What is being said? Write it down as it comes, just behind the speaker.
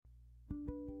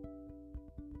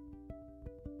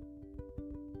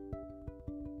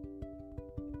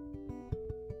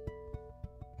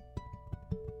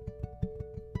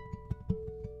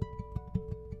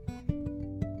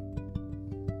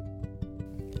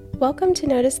Welcome to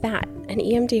Notice That, an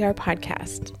EMDR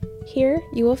podcast. Here,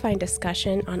 you will find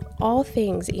discussion on all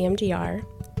things EMDR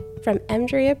from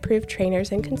EMDRI-approved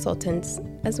trainers and consultants,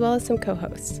 as well as some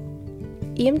co-hosts.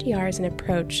 EMDR is an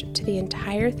approach to the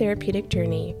entire therapeutic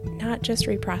journey, not just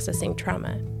reprocessing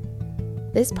trauma.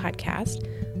 This podcast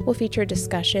will feature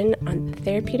discussion on the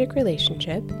therapeutic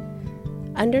relationship,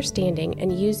 understanding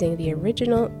and using the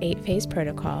original 8-phase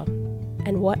protocol,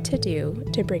 and what to do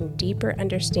to bring deeper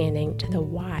understanding to the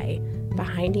why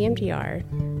behind EMDR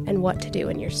and what to do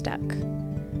when you're stuck.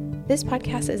 This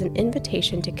podcast is an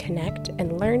invitation to connect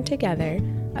and learn together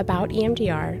about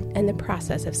EMDR and the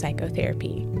process of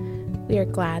psychotherapy. We are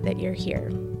glad that you're here.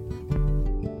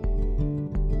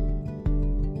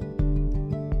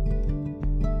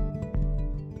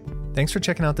 Thanks for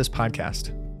checking out this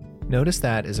podcast. Notice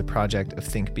That is a project of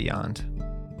Think Beyond,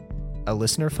 a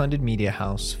listener-funded media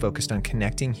house focused on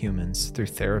connecting humans through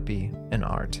therapy and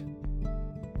art.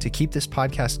 To keep this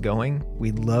podcast going,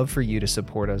 we'd love for you to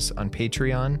support us on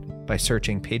Patreon by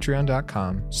searching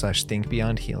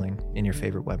patreon.com/thinkbeyondhealing in your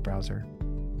favorite web browser.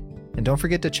 And don't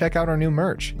forget to check out our new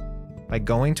merch by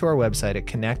going to our website at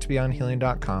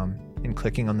connectbeyondhealing.com and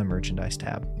clicking on the merchandise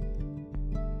tab.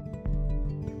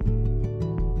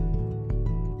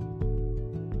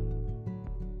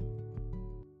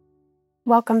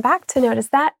 Welcome back to Notice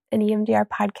That, an EMDR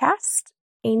podcast.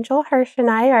 Angel, Hirsch, and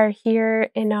I are here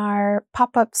in our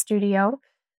pop-up studio.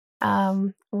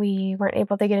 We weren't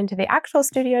able to get into the actual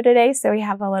studio today, so we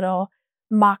have a little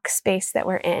mock space that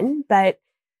we're in, but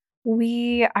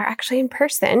we are actually in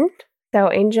person. So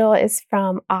Angel is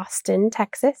from Austin,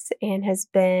 Texas, and has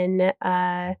been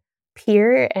a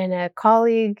peer and a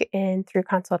colleague through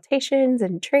consultations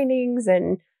and trainings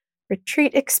and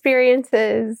retreat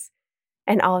experiences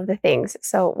and all of the things.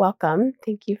 So welcome.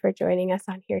 Thank you for joining us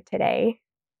on here today.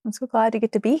 I'm so glad to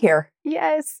get to be here.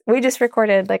 Yes. We just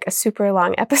recorded like a super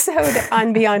long episode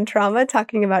on Beyond Trauma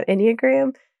talking about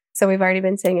Enneagram. So we've already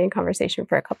been sitting in conversation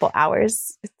for a couple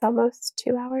hours. It's almost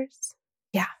 2 hours.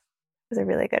 Yeah. It was a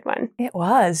really good one. It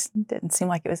was. It didn't seem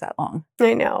like it was that long.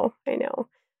 I know.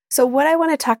 So what I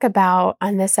want to talk about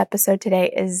on this episode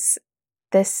today is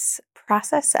this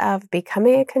process of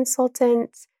becoming a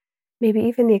consultant, maybe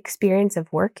even the experience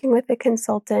of working with a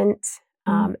consultant,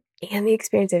 and the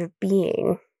experience of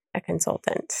being a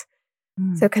consultant.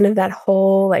 So kind of that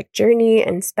whole like journey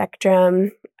and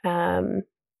spectrum. I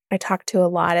talk to a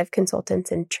lot of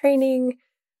consultants in training,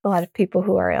 a lot of people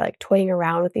who are like toying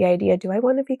around with the idea, do I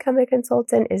want to become a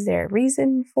consultant? Is there a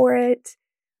reason for it?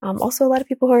 Also, a lot of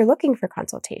people who are looking for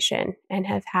consultation and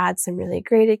have had some really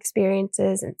great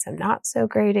experiences and some not so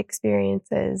great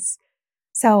experiences.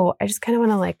 So I just kind of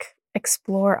want to like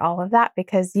explore all of that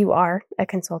because you are a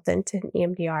consultant in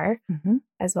EMDR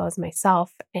as well as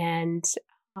myself. And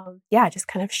just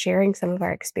kind of sharing some of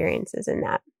our experiences in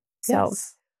that. So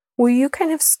will you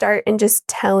kind of start in just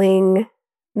telling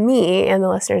me and the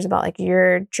listeners about like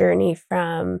your journey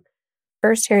from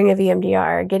first hearing of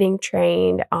EMDR, getting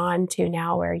trained on to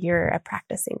now where you're a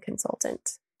practicing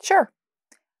consultant? Sure.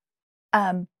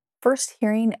 First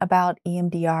hearing about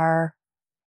EMDR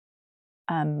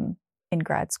in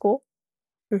grad school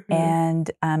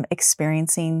and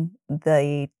experiencing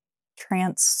the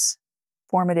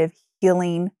transformative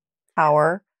healing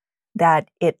power that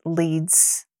it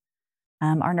leads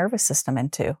our nervous system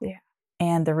into,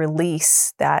 and the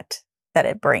release that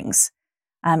it brings.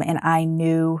 And I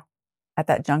knew at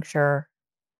that juncture,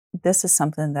 this is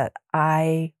something that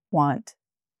I want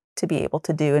to be able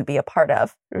to do and be a part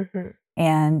of.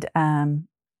 And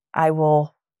I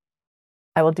will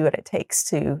do what it takes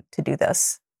to do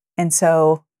this. And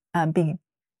so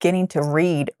beginning to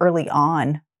read early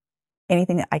on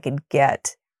anything that I could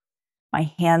get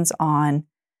my hands on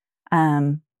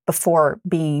before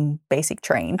being basic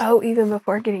trained. Oh, even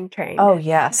before getting trained. Oh,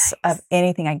 yes. Nice. Of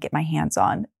anything I could get my hands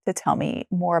on to tell me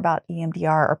more about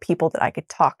EMDR or people that I could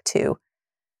talk to.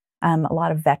 A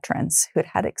lot of veterans who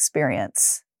had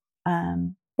experience.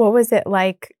 What was it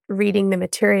like reading the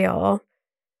material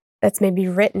that's maybe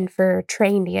written for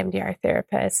trained EMDR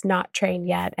therapists, not trained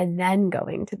yet, and then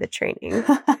going to the training?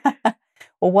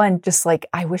 Well, one, just like,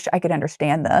 I wish I could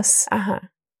understand this,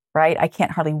 right? I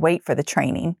can't hardly wait for the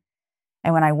training.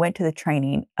 And when I went to the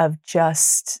training I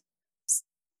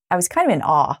was kind of in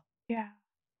awe. Yeah.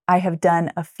 I have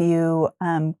done a few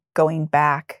going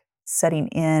back, setting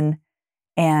in,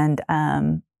 and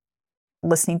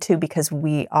listening to, because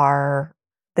the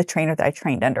trainer that I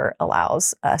trained under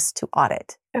allows us to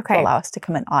audit. Okay. Allow us to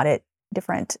come and audit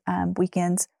different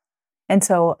weekends. And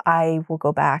so I will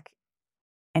go back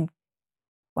and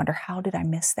wonder, how did I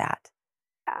miss that?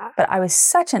 Yeah. But I was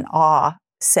such in awe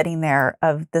sitting there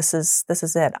of this is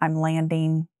it. I'm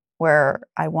landing where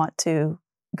I want to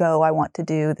go. I want to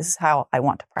do. This is how I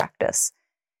want to practice.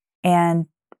 And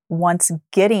once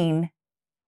getting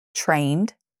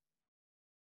trained,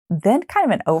 then kind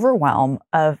of an overwhelm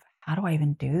of how do I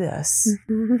even do this?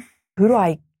 Mm-hmm. Who do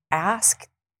I ask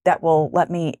that will let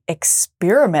me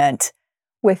experiment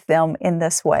with them in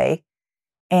this way?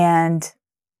 And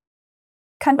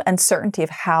kind of uncertainty of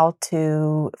how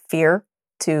to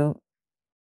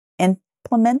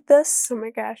implement this. Oh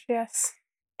my gosh, yes.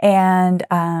 And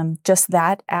just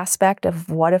that aspect of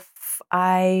what if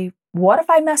I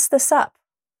mess this up?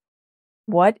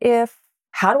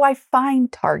 How do I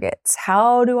find targets?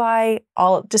 How do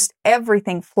just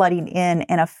everything flooding in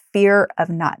and a fear of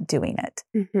not doing it.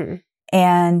 Mm-hmm.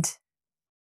 And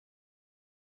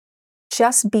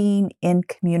just being in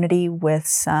community with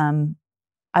some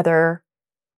other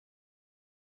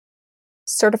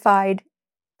certified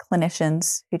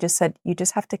clinicians who just said, you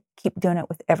just have to keep doing it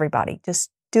with everybody.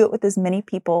 Just do it with as many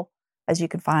people as you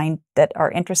can find that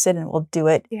are interested and will do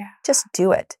it. Yeah. Just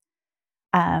do it.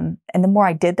 And the more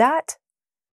I did that,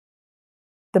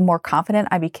 the more confident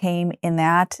I became in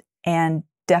that and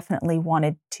definitely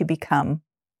wanted to become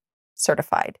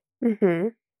certified. Mm-hmm.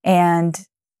 And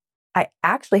I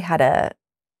actually had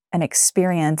an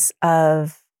experience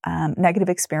of negative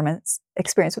experience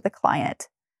with a client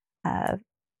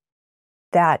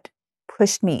that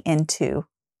pushed me into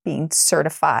being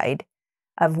certified,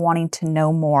 of wanting to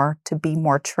know more, to be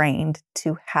more trained,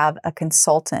 to have a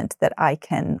consultant that I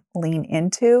can lean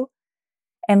into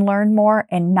and learn more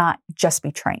and not just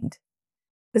be trained.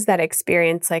 Was that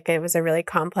experience like it was a really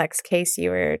complex case you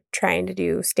were trying to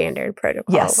do standard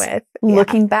protocol with?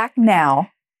 Looking back now,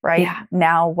 right? Yeah.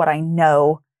 Now what I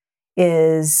know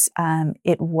is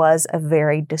it was a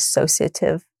very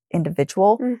dissociative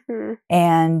individual Mm-hmm.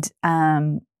 and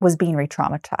was being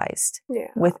re-traumatized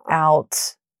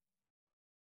without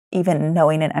even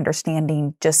knowing and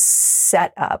understanding. Just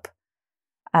set up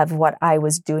of what I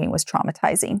was doing was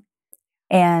traumatizing.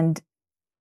 And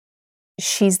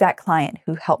she's that client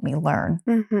who helped me learn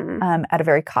at a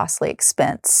very costly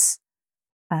expense.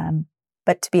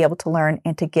 But to be able to learn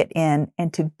and to get in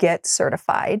and to get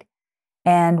certified,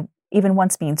 and even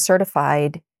once being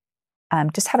certified,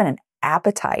 just having an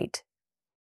appetite,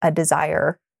 a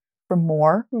desire for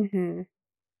more. Mm-hmm.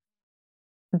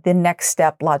 The next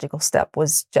logical step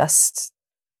was just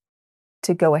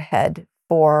to go ahead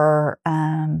for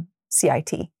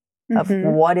CIT of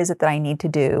what is it that I need to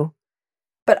do.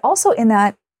 But also in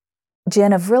that,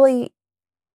 Jen, of really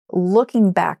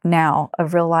looking back now,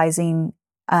 of realizing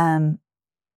to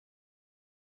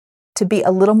be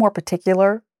a little more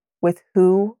particular with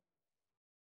who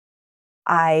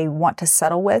I want to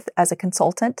settle with as a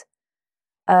consultant,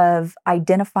 of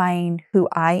identifying who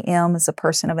I am as a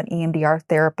person, of an EMDR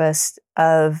therapist,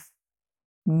 of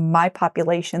my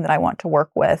population that I want to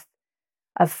work with,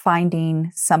 of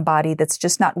finding somebody that's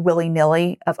just not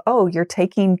willy-nilly of, oh, you're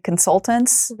taking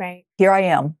consultants? Right. Here I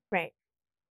am. Right.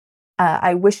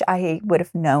 I wish I would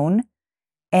have known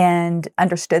and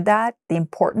understood that, the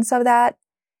importance of that,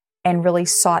 and really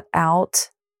sought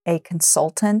out a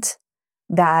consultant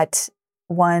that,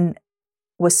 one,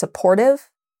 was supportive.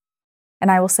 And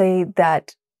I will say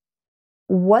that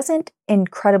wasn't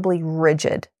incredibly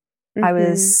rigid.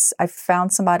 I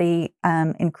found somebody,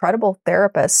 incredible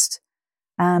therapist,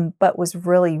 but was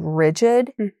really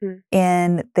rigid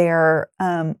in their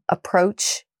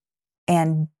approach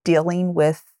and dealing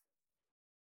with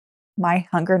my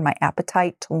hunger and my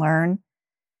appetite to learn.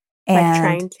 And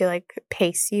like trying to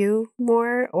pace you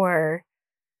more, or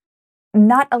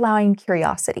not allowing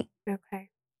curiosity. Okay.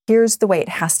 Here's the way it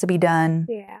has to be done.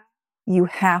 Yeah. You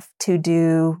have to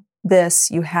do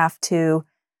this. You have to,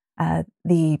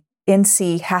 the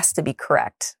NC has to be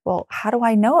correct. Well, how do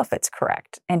I know if it's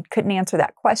correct? And couldn't answer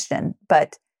that question.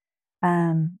 But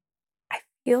I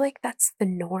feel like that's the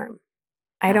norm.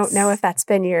 I don't know if that's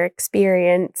been your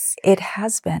experience. It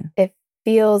has been. It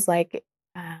feels like,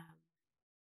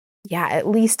 at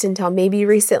least until maybe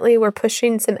recently, we're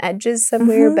pushing some edges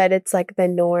somewhere, but it's like the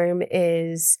norm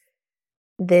is,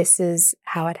 this is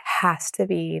how it has to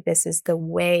be. This is the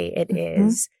way it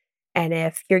is. And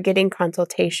if you're getting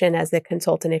consultation as the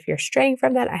consultant, if you're straying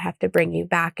from that, I have to bring you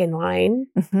back in line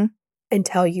and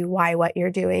tell you why what you're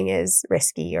doing is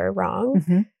risky or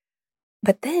wrong.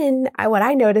 But then what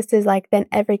I noticed is then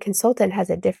every consultant has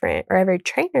a different, or every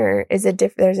trainer is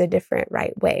there's a different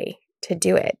right way to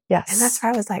do it. Yes. And that's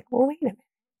where I was like, well, wait a minute.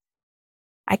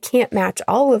 I can't match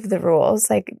all of the rules.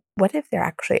 What if there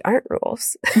actually aren't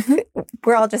rules?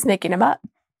 We're all just making them up.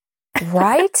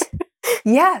 Right?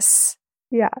 Yes.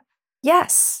 Yeah.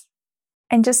 Yes.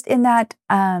 And just in that,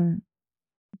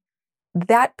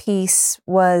 that piece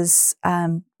was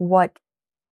what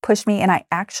pushed me. And I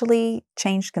actually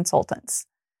changed consultants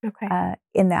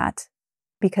in that,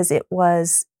 because it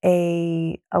was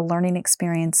a learning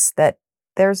experience that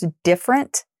there's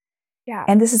different. Yeah.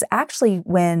 And this is actually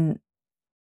when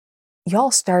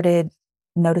y'all started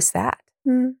notice that.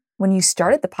 Mm. When you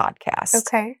started the podcast.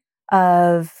 Okay.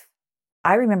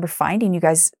 I remember finding you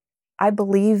guys, I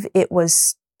believe it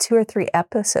was 2 or 3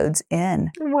 episodes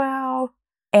in. Wow.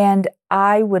 And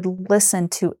I would listen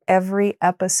to every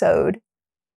episode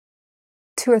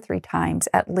 2 or 3 times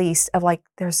at least, of like,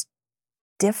 there's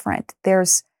different.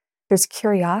 There's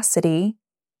curiosity,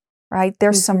 right?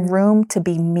 There's some room to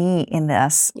be me in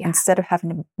this instead of having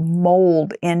to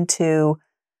mold into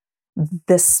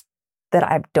this that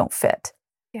I don't fit.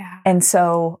 Yeah. And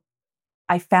so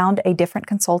I found a different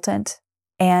consultant,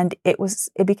 and it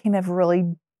became a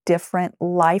really different,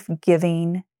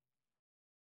 life-giving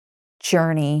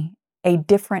journey, a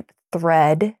different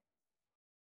thread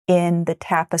in the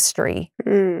tapestry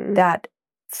that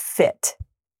fit.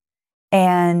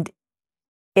 And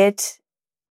it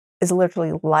is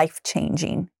literally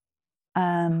life-changing,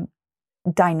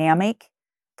 dynamic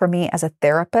for me as a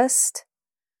therapist,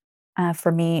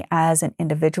 for me as an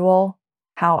individual,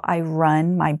 how I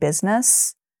run my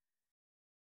business.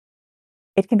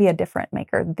 It can be a difference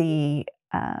maker, the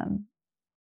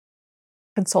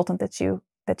consultant that you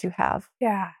have.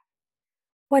 Yeah.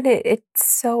 When it's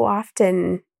so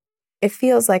often, it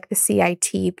feels like the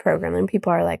CIT program, and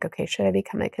people are like, okay, should I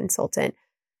become a consultant?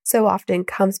 So often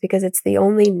comes because it's the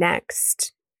only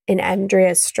next in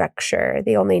Andrea's structure,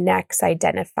 the only next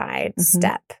identified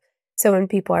step. So when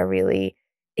people are really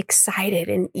excited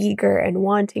and eager and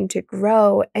wanting to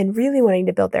grow and really wanting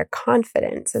to build their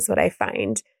confidence, is what I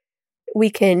find, we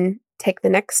can take the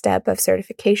next step of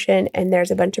certification, and there's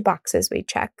a bunch of boxes we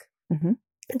check. And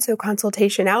so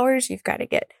consultation hours, you've got to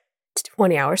get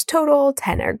 20 hours total,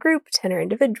 10 are group, 10 are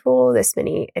individual, this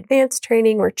many advanced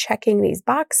training. We're checking these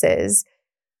boxes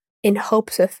in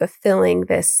hopes of fulfilling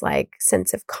this like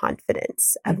sense of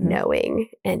confidence of knowing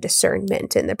and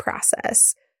discernment in the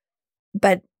process.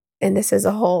 But, and this is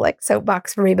a whole like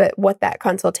soapbox for me, but what that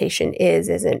consultation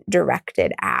isn't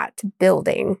directed at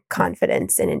building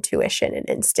confidence and intuition and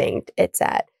instinct. It's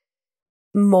at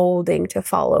molding to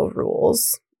follow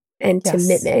rules and to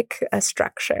mimic a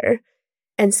structure.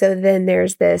 And so then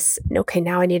there's this, okay,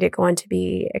 now I need to go on to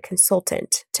be a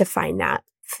consultant to find that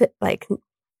like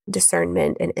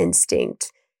discernment and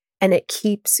instinct. And it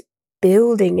keeps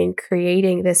building and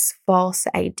creating this false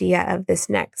idea of this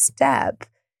next step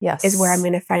is where I'm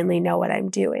going to finally know what I'm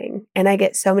doing. And I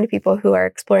get so many people who are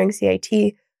exploring CIT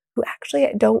who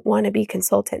actually don't want to be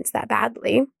consultants that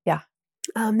badly. Yeah.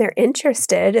 They're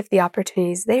interested if the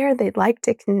opportunity is there. They'd like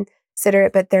to consider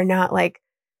it, but they're not like,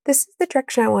 this is the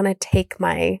direction I want to take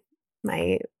my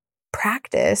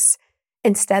practice.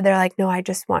 Instead, they're like, no, I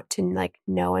just want to like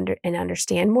know and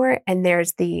understand more. And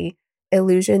there's the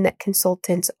illusion that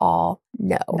consultants all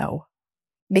know. No.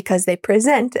 Because they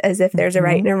present as if there's a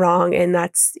right and a wrong, and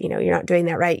that's, you're not doing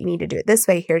that right. You need to do it this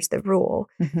way. Here's the rule.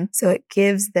 So it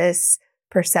gives this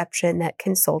perception that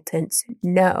consultants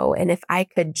know. And if I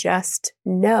could just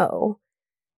know,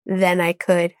 then I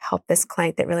could help this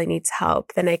client that really needs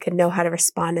help. Then I could know how to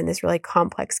respond in this really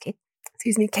complex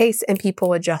case, and people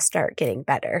would just start getting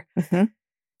better.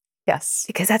 Yes.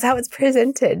 Because that's how it's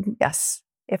presented. Yes.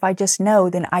 If I just know,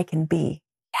 then I can be.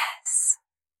 Yes.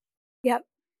 Yep.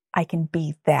 I can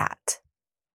be that.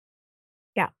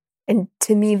 Yeah. And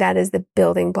to me, that is the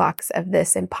building blocks of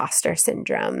this imposter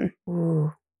syndrome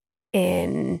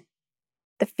in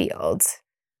the field.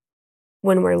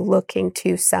 When we're looking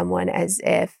to someone as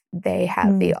if they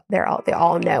have they're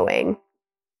all knowing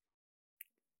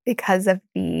because of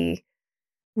the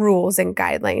rules and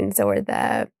guidelines,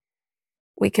 or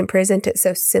we can present it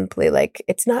so simply, like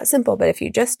it's not simple, but if you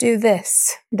just do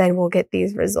this, then we'll get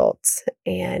these results.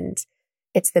 And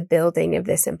it's the building of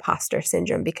this imposter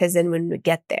syndrome, because then when we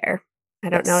get there, I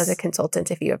don't know as a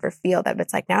consultant if you ever feel that, but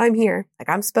it's like, now I'm here, like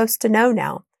I'm supposed to know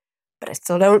now, but I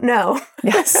still don't know.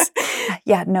 Yes.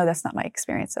 Yeah, no, that's not my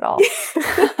experience at all.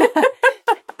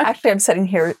 Actually, I'm sitting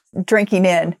here drinking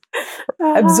in,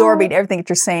 absorbing everything that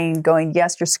you're saying, going,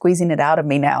 yes, you're squeezing it out of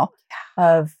me now.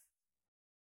 Of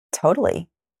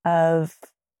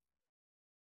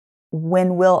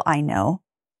when will I know?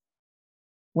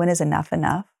 When is enough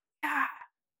enough? Yeah.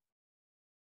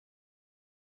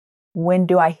 When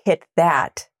do I hit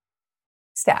that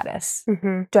status?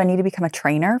 Do I need to become a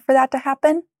trainer for that to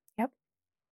happen? Yep.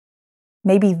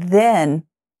 Maybe then,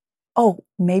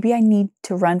 maybe I need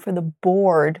to run for the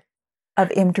board of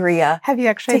EMDR. Have you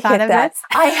actually thought of that? this?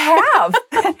 I have.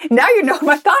 Now you know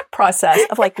my thought process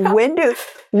of like, when do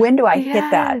I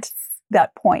hit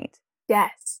that point?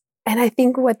 Yes. And I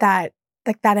think with that,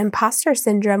 like that imposter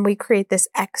syndrome, we create this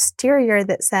exterior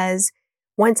that says,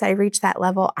 once I reach that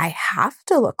level, I have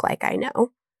to look like I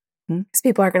know. Because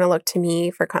people are going to look to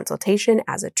me for consultation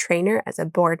as a trainer, as a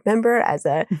board member, as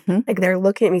a, like they're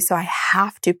looking at me. So I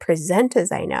have to present as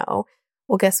I know.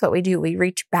 Well, guess what we do? We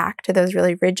reach back to those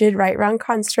really rigid right, wrong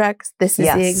constructs. This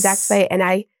is the exact way. And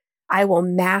I will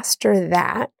master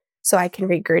that so I can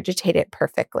regurgitate it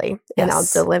perfectly. And I'll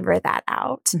deliver that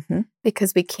out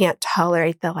because we can't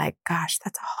tolerate the like, gosh,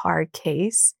 that's a hard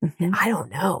case. And I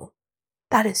don't know.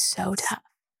 That is so tough.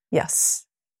 Yes.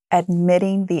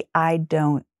 Admitting the I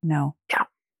don't know. Yeah.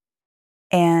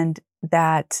 And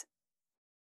that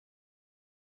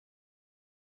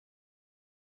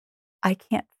I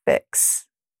can't fix.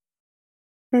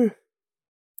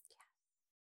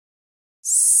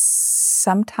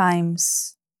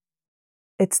 Sometimes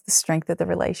it's the strength of the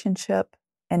relationship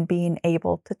and being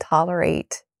able to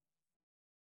tolerate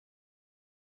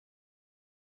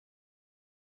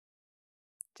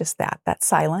just that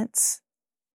silence,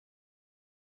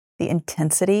 the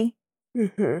intensity,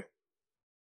 and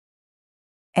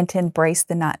to embrace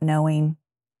the not knowing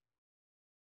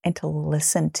and to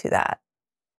listen to that.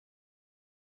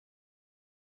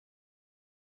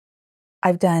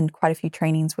 I've done quite a few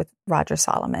trainings with Roger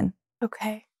Solomon.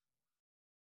 Okay.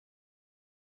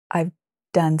 I've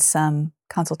done some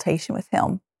consultation with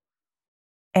him.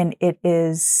 And it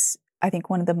is, I think,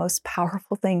 one of the most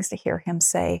powerful things to hear him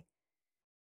say,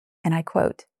 and I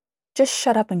quote, "Just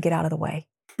shut up and get out of the way."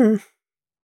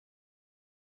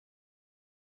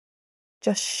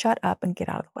 Just shut up and get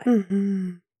out of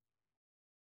the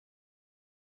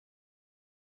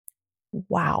way.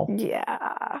 Wow.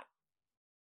 Yeah.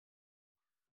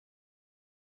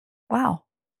 Wow.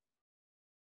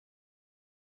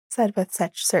 Said with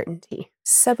such certainty.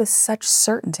 Said with such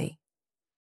certainty.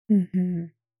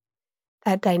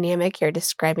 That dynamic you're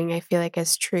describing, I feel like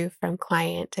is true from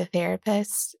client to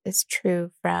therapist, is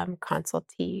true from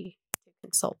consultee to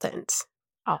consultant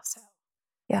also.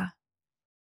 Yeah.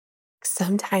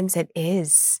 Sometimes it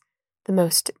is the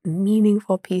most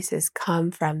meaningful pieces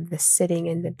come from the sitting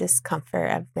in the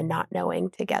discomfort of the not knowing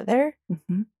together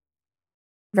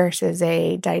versus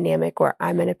a dynamic where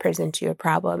I'm going to present you a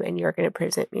problem and you're going to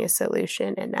present me a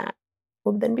solution, and that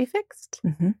will then be fixed.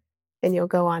 And you'll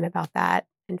go on about that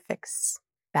and fix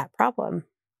that problem.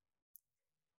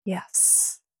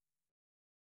 Yes.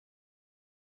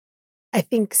 I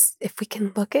think if we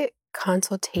can look at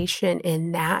consultation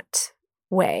in that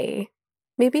way,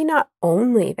 maybe not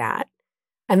only that,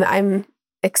 I'm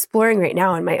exploring right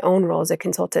now in my own role as a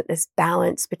consultant, this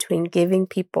balance between giving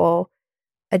people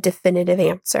a definitive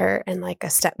answer and like a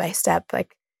step-by-step,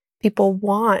 like people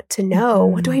want to know,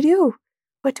 what do I do?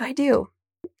 What do I do?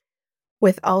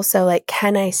 With also like,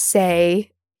 can I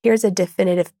say, here's a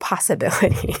definitive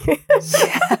possibility.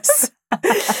 Yes.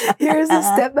 Here's a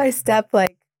step-by-step,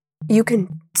 like you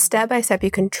can step-by-step,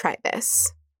 you can try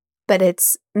this, but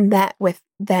it's met with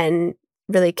then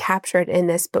really captured in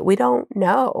this, but we don't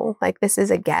know. Like this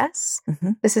is a guess.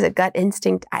 This is a gut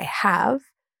instinct I have.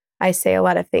 I say a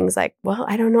lot of things like, well,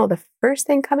 I don't know. The first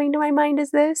thing coming to my mind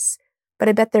is this, but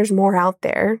I bet there's more out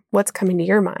there. What's coming to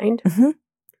your mind?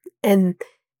 And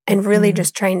really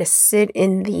just trying to sit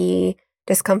in the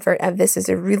discomfort of this is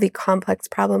a really complex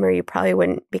problem, or you probably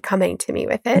wouldn't be coming to me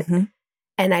with it.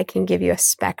 And I can give you a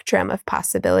spectrum of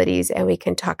possibilities, and we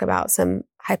can talk about some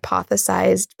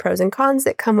hypothesized pros and cons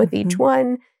that come with each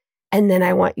one. And then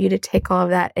I want you to take all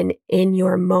of that and in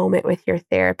your moment with your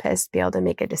therapist, be able to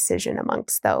make a decision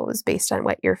amongst those based on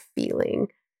what you're feeling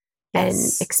and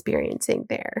experiencing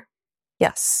there.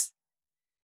 Yes.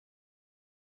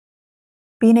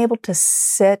 Being able to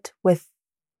sit with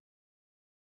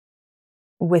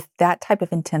that type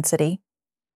of intensity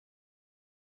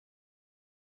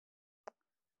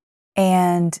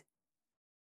and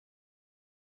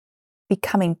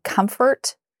becoming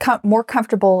more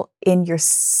comfortable in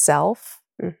yourself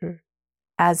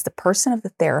as the person of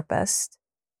the therapist.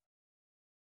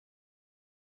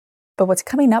 But what's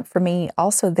coming up for me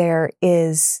also there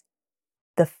is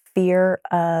the fear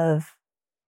of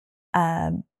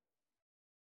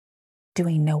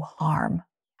doing no harm,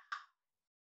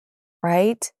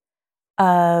 right?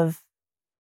 Of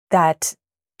that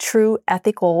true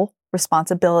ethical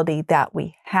responsibility that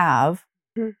we have.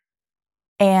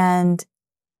 And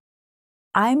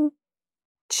I'm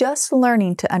just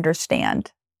learning to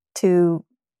understand, to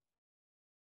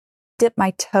dip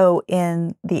my toe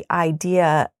in the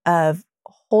idea of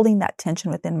holding that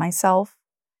tension within myself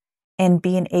and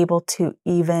being able to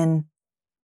even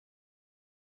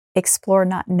explore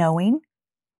not knowing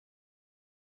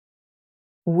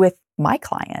with my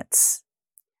clients,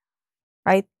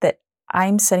 right? That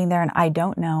I'm sitting there and I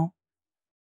don't know.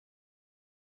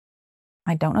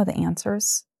 I don't know the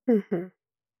answers. Mm-hmm.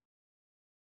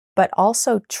 But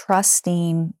also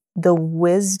trusting the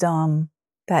wisdom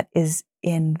that is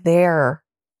in their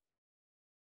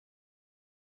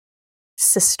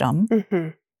system. Mm-hmm.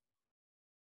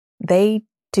 They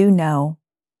do know.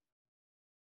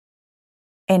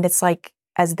 And it's like,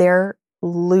 as they're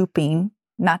looping,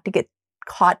 not to get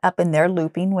caught up in their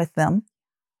looping with them,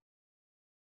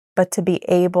 but to be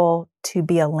able to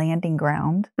be a landing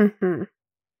ground. Mm-hmm.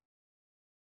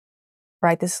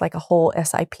 Right? This is like a whole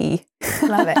SIP.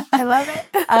 Love it. I love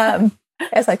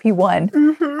it. SIP 1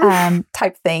 Mm-hmm.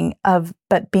 type thing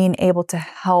but being able to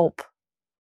help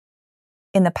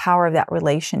in the power of that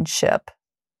relationship,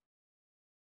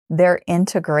 their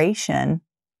integration,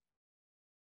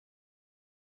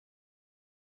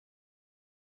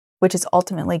 which is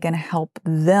ultimately going to help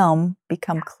them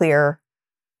become clear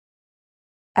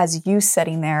as you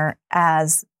sitting there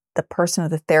as the person or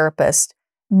the therapist,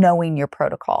 knowing your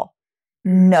protocol,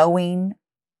 knowing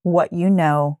what you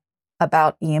know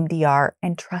about EMDR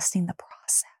and trusting the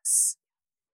process.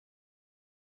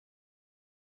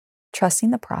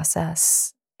 Trusting the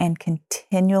process and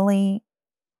continually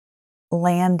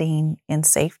landing in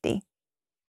safety.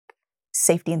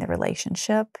 Safety in the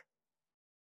relationship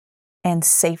and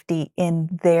safety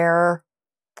in their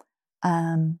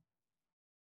the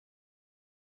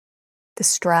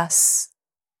stress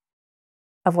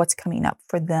of what's coming up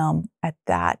for them at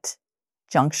that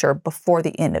juncture before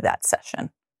the end of that session.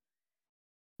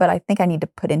 But I think I need to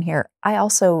put in here, I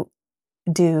also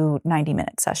do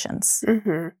 90-minute sessions.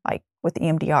 Mm-hmm. Like with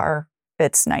EMDR,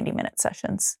 it's 90-minute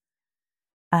sessions.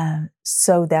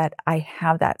 So that I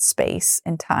have that space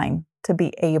and time to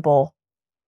be able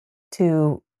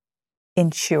to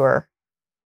ensure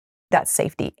that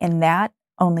safety. And that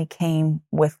only came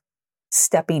with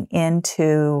stepping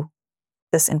into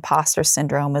this imposter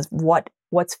syndrome is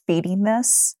what's feeding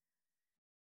this.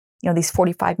 You know, these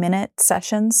 45-minute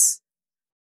sessions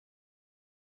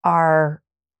are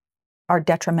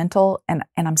detrimental. And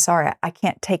I'm sorry, I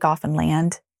can't take off and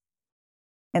land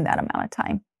in that amount of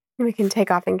time. We can take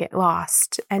off and get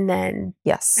lost and then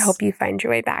Yes. help you find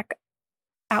your way back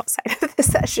outside of the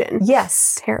session.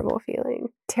 Yes. Terrible feeling.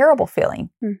 Terrible feeling.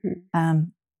 Mm-hmm.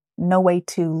 No way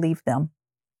to leave them.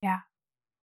 Yeah.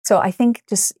 So I think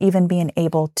just even being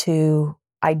able to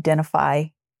identify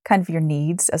kind of your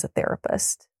needs as a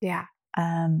therapist. Yeah.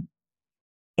 In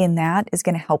that is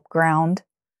going to help ground.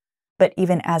 But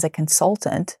even as a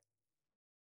consultant,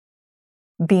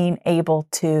 being able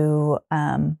to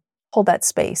hold that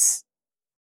space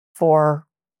for,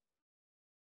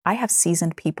 I have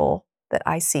seasoned people that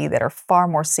I see that are far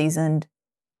more seasoned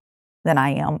than I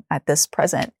am at this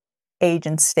present age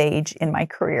and stage in my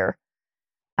career.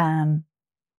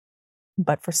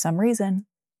 But for some reason,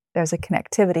 there's a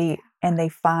connectivity and they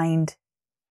find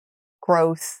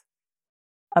growth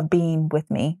of being with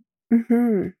me.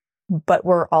 Mm-hmm. But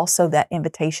we're also that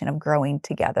invitation of growing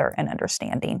together and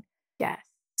understanding. Yes.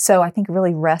 So I think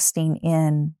really resting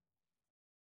in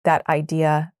that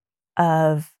idea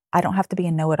of I don't have to be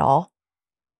a know-it-all.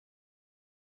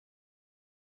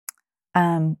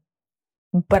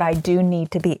 But I do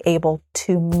need to be able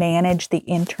to manage the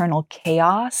internal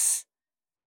chaos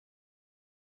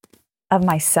of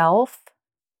myself.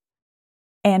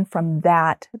 And from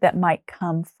that might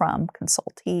come from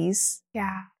consultees.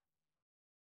 Yeah.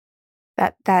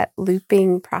 That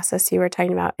looping process you were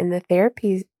talking about in the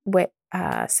therapy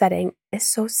setting is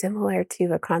so similar to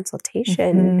a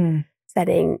consultation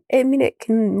setting. I mean, it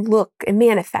can look and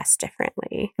manifest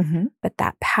differently, but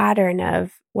that pattern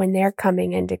of when they're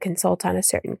coming in to consult on a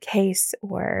certain case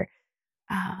or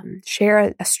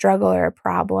share a struggle or a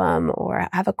problem or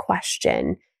have a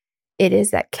question, it is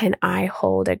that can I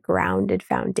hold a grounded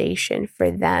foundation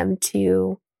for them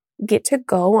to get to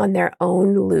go on their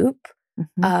own loop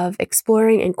of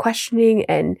exploring and questioning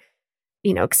and,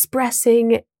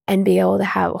 expressing and be able to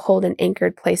hold an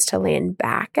anchored place to land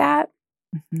back at.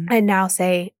 And now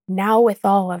say, now with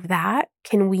all of that,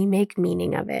 can we make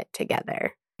meaning of it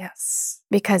together? Yes.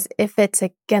 Because if it's,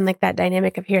 again, like that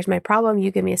dynamic of here's my problem,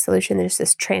 you give me a solution, there's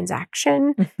this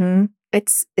transaction,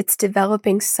 it's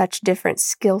developing such different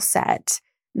skill set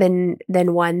than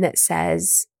one that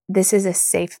says, this is a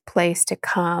safe place to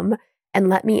come and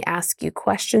let me ask you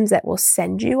questions that will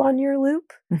send you on your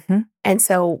loop. And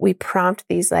so we prompt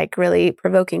these like really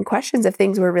provoking questions of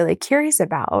things we're really curious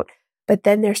about, but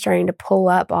then they're starting to pull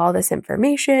up all this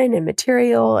information and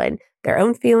material and their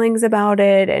own feelings about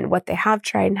it and what they have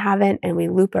tried and haven't. And we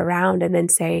loop around and then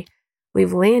say,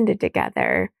 we've landed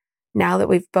together. Now that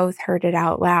we've both heard it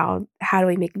out loud, how do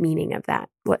we make meaning of that?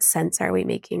 What sense are we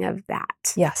making of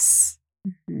that? Yes.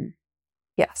 Mm-hmm.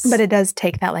 Yes. But it does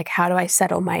take that, like, how do I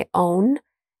settle my own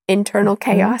internal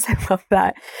chaos? I love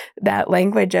that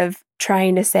language of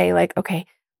trying to say, like, okay,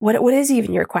 what is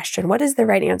even your question? What is the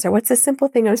right answer? What's the simple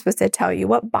thing I'm supposed to tell you?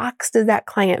 What box does that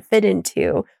client fit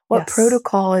into? What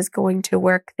protocol is going to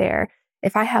work there?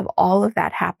 If I have all of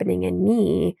that happening in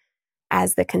me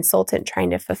as the consultant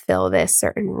trying to fulfill this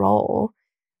certain role,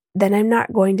 then I'm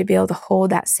not going to be able to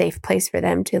hold that safe place for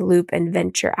them to loop and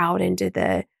venture out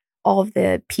into all of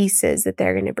the pieces that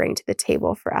they're going to bring to the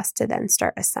table for us to then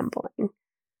start assembling.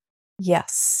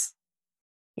 Yes.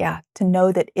 Yeah. To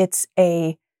know that it's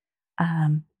a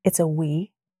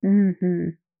we. Mm-hmm.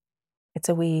 It's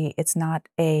a we. It's not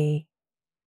a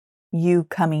you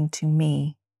coming to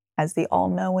me as the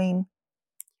all-knowing,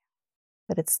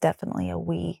 but it's definitely a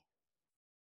we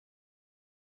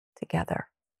together.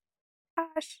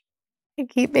 Gosh, I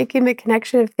keep making the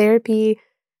connection of therapy,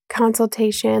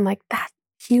 consultation, like that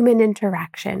human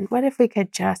interaction. What if we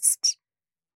could just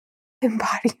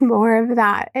embody more of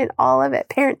that and all of it?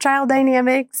 Parent-child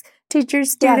dynamics,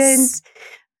 teacher-student,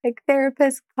 like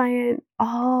therapist, client,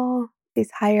 all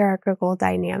these hierarchical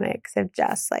dynamics of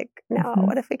just like, no,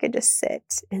 what if we could just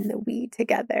sit in the we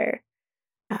together?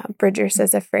 Bridger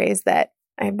says a phrase that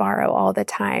I borrow all the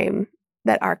time,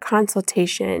 that our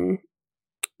consultation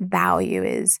value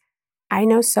is, I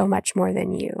know so much more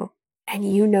than you,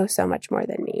 and you know so much more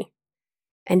than me.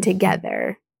 And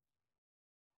together,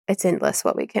 it's endless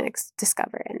what we can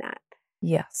discover in that.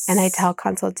 Yes. And I tell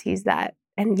consultees that,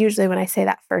 and usually when I say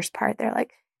that first part, they're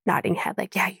like nodding head,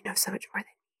 like, yeah, you know so much more than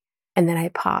me. And then I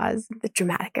pause, the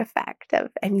dramatic effect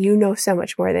of, and you know so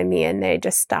much more than me. And they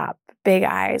just stop, big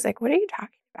eyes, like, what are you talking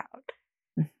about?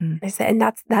 I said, and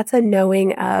that's a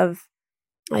knowing of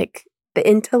like the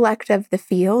intellect of the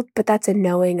field, but that's a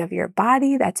knowing of your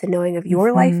body. That's a knowing of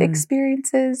your life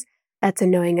experiences. That's a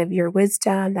knowing of your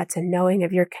wisdom. That's a knowing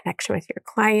of your connection with your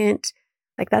client.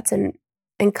 Like knowing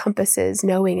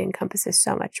encompasses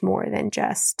so much more than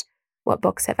just what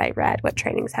books have I read, what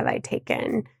trainings have I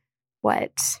taken,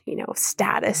 what,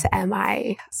 status am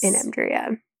I in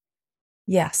EMDR.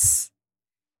 Yes.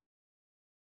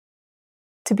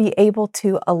 To be able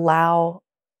to allow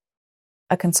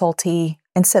a consultee,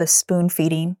 instead of spoon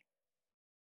feeding,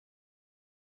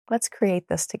 let's create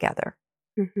this together.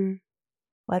 Mm-hmm.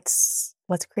 Let's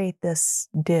create this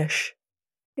dish.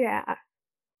 Yeah.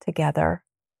 Together.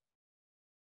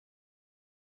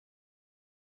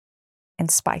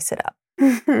 And spice it up.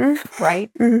 Mm-hmm.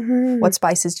 Right? Mm-hmm. What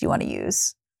spices do you want to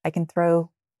use? I can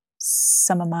throw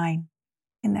some of mine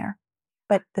in there,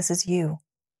 but this is you.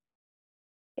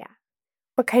 Yeah.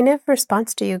 What kind of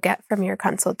response do you get from your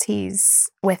consultees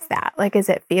with that? Like, does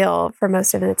it feel, for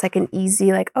most of them, it's like an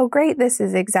easy, like, oh, great, this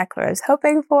is exactly what I was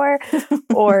hoping for?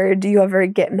 Or do you ever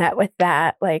get met with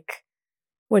that, like,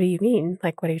 what do you mean?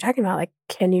 Like, what are you talking about? Like,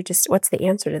 what's the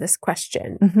answer to this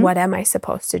question? Mm-hmm. What am I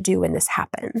supposed to do when this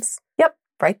happens? Yep,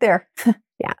 right there.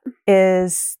 Yeah.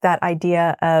 Is that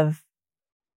idea of,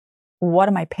 what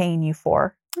am I paying you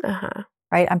for? Uh-huh.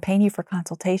 Right? I'm paying you for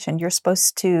consultation. You're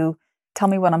supposed to tell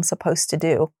me what I'm supposed to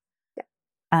do. Yeah.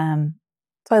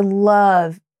 So I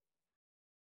love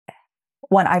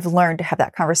when I've learned to have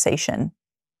that conversation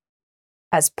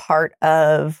as part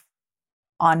of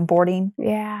onboarding.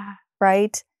 Yeah.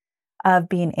 Right? Of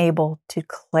being able to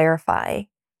clarify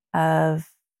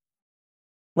of,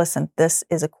 listen, this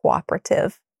is a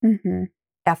cooperative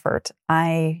effort.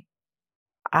 I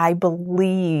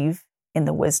believe in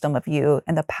the wisdom of you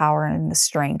and the power and the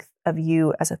strength of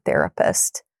you as a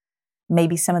therapist.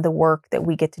 Maybe some of the work that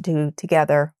we get to do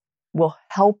together will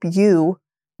help you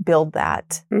build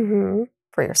that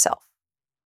for yourself.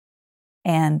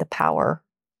 And the power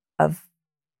of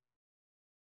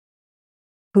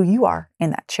who you are in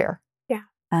that chair. Yeah.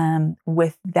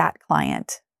 With that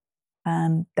client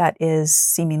that is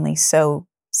seemingly so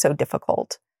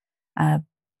difficult.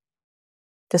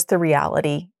 Just the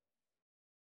reality,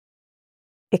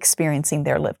 experiencing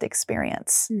their lived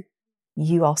experience.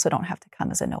 You also don't have to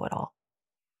come as a know-it-all.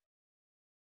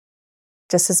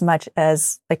 Just as much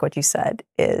as, like what you said,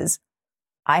 is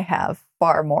I have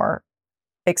far more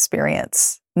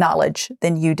experience, knowledge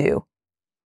than you do.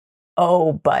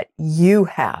 Oh, but you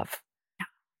have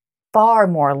far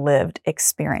more lived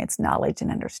experience, knowledge,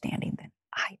 and understanding than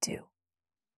I do.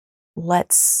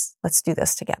 Let's do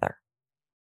this together.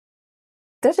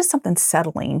 There's just something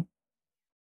settling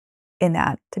in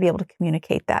that, to be able to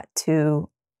communicate that to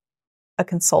a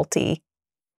consultee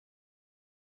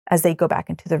as they go back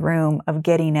into the room, of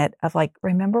getting it, of like,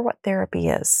 remember what therapy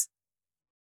is.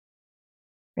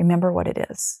 Remember what it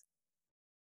is.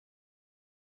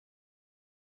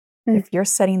 If you're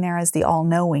sitting there as the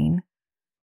all-knowing,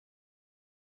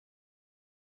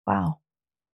 wow.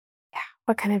 Yeah.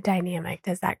 What kind of dynamic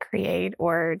does that create,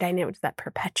 or dynamic does that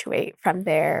perpetuate from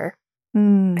their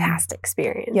past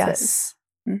experiences? Yes.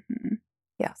 Mm-hmm.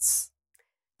 Yes.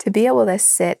 To be able to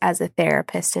sit as a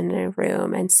therapist in a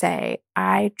room and say,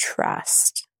 I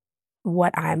trust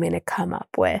what I'm going to come up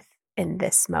with in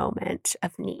this moment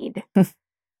of need.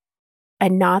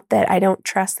 And not that I don't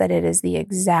trust that it is the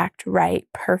exact right,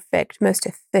 perfect, most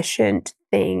efficient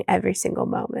thing every single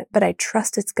moment, but I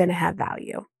trust it's going to have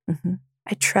value. Mm-hmm.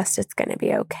 I trust it's going to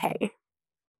be okay.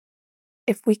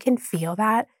 If we can feel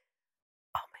that,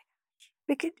 oh my gosh,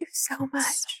 we can do so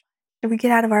much. If we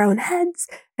get out of our own heads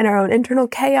and our own internal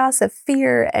chaos of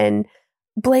fear and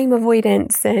blame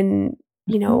avoidance and,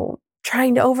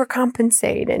 trying to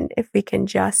overcompensate. And if we can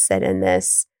just sit in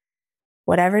this,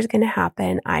 whatever's going to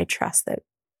happen, I trust that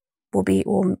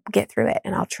we'll get through it,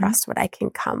 and I'll trust what I can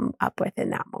come up with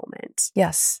in that moment.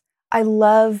 Yes. I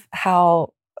love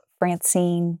how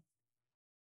Francine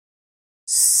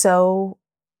so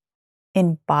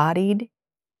embodied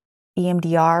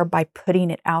EMDR by putting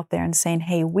it out there and saying,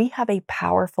 hey, we have a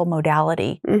powerful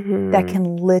modality that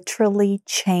can literally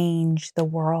change the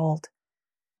world.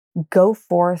 Go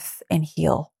forth and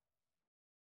heal.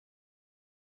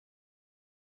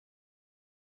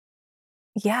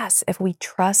 Yes, if we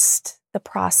trust the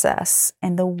process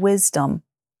and the wisdom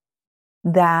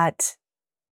that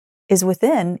is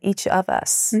within each of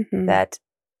us, that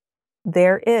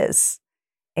there is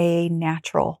a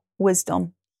natural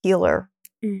wisdom healer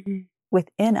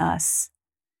within us,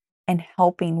 and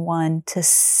helping one to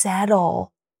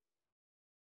settle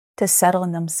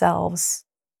in themselves,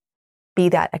 be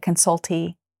that a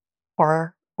consultee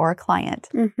or a client,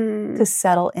 to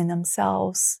settle in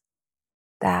themselves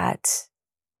that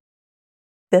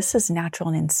this is natural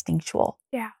and instinctual.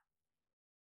 Yeah.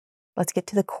 Let's get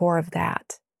to the core of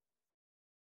that,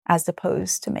 as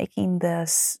opposed to making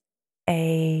this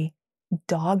a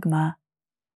dogma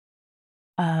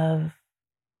of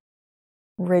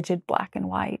rigid black and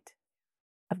white,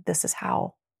 of this is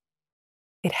how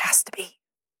it has to be.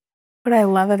 What I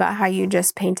love about how you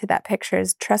just painted that picture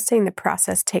is trusting the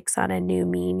process takes on a new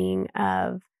meaning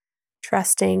of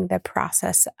trusting the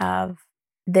process of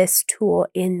this tool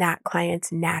in that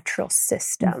client's natural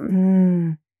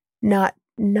system. Not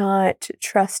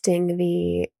trusting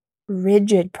the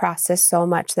rigid process so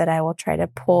much that I will try to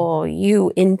pull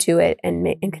you into it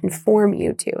and conform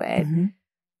you to it.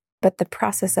 But the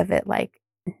process of it like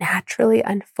naturally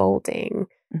unfolding,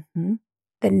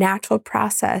 the natural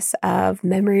process of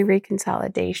memory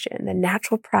reconsolidation, the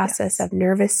natural process of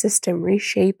nervous system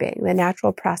reshaping, the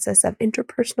natural process of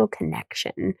interpersonal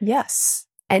connection. Yes.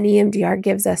 And EMDR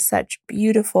gives us such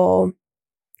beautiful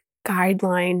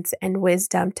guidelines and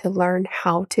wisdom to learn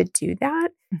how to do that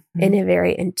in a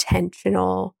very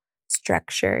intentional,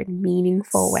 structured,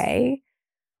 meaningful way.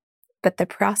 But the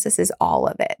process is all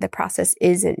of it. The process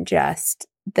isn't just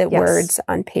the words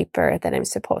on paper that I'm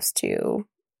supposed to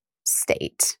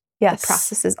state. Yes. The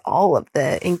process is all of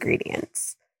the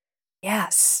ingredients.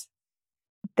 Yes.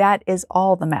 That is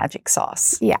all the magic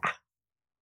sauce. Yeah.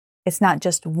 It's not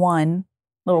just one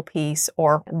little piece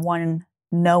or one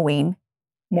knowing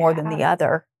more than the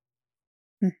other.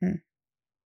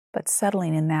 But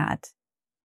settling in that,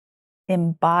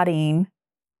 embodying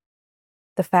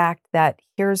the fact that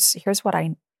here's what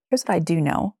I do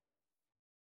know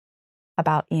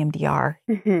about EMDR,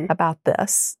 about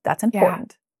this. That's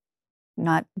important.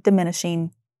 Not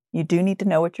diminishing. You do need to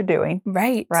know what you're doing.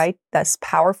 Right. Right? That's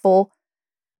powerful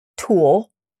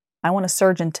tool. I want a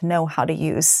surgeon to know how to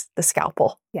use the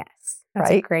scalpel. Yes. That's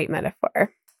a great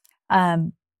metaphor.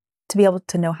 To be able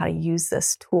to know how to use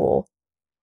this tool,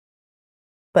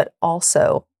 but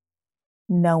also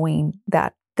knowing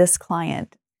that this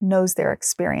client knows their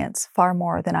experience far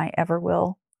more than I ever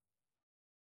will.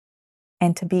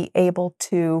 And to be able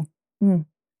to,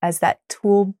 as that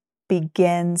tool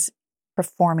begins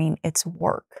performing its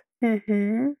work,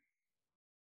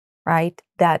 right?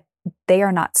 That they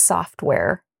are not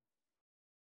software,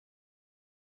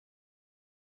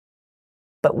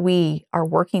 but we are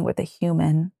working with a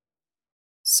human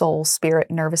soul, spirit,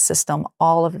 nervous system,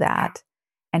 all of that,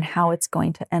 and how it's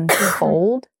going to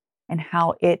unfold and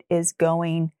how it is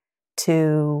going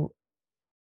to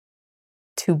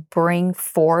bring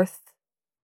forth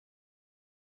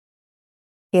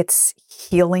its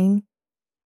healing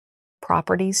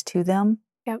properties to them.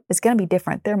 It's going to be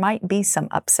different. There might be some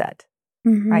upset,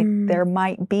 right? There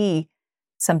might be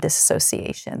some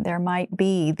dissociation. There might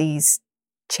be these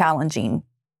challenging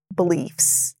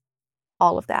beliefs,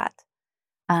 all of that.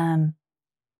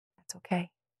 That's okay.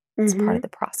 It's part of the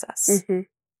process.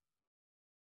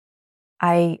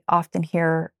 I often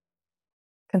hear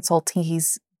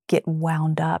consultees get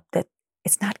wound up that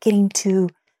it's not getting to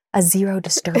a zero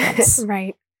disturbance.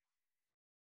 Right.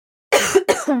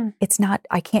 It's not,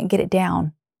 I can't get it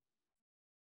down.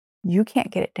 You can't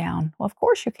get it down. Well, of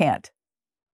course you can't.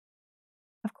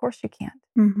 Of course you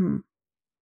can't.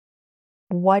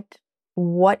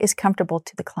 What is comfortable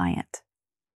to the client?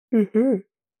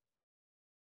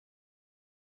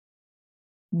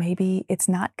 Maybe it's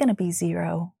not going to be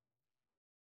zero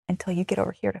until you get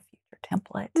over here to future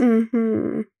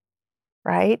template.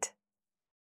 Right?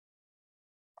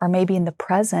 Or maybe in the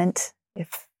present,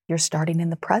 if you're starting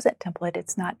in the present template,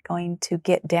 it's not going to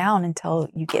get down until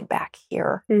you get back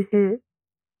here.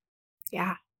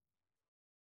 Yeah.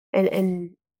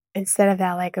 And instead of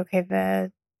that, like, okay,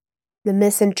 the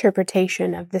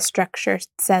misinterpretation of the structure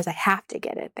says I have to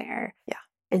get it there. Yeah.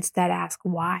 Instead, ask,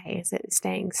 why is it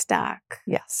staying stuck?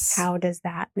 Yes. How does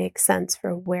that make sense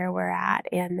for where we're at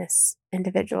and this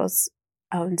individual's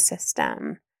own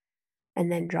system? And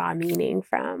then draw meaning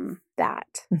from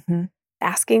that.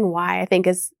 Asking why, I think,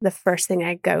 is the first thing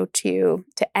I go to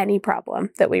any problem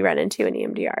that we run into in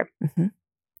EMDR.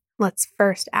 Let's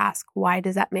first ask, why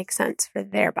does that make sense for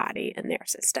their body and their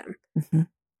system?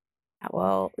 That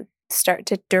will start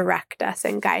to direct us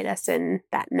and guide us in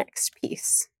that next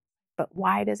piece. But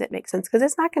why does it make sense? Because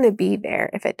it's not going to be there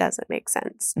if it doesn't make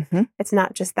sense. It's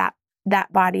not just that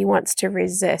body wants to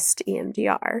resist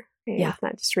EMDR. Right? Yeah. It's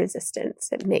not just resistance.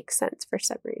 It makes sense for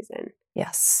some reason.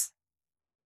 Yes.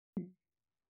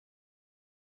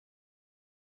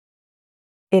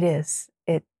 It is.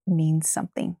 It means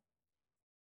something.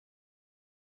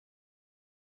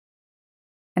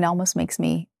 And it almost makes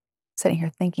me sitting here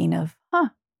thinking of,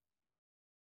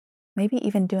 maybe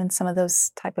even doing some of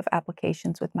those type of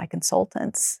applications with my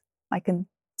consultants, my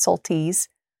consultees,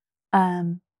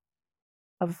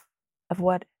 of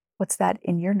what's that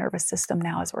in your nervous system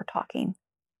now as we're talking.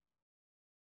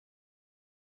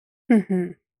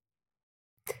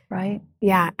 Right?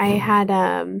 Yeah, I had,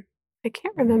 I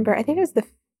can't remember, I think it was the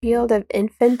field of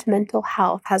infant mental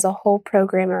health has a whole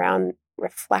program around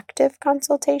reflective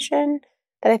consultation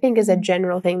that I think is a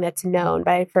general thing that's known,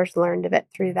 but I first learned of it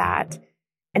through that.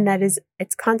 And that is,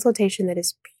 it's consultation that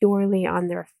is purely on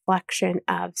the reflection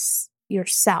of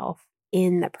yourself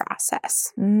in the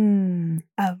process.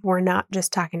 We're not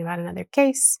just talking about another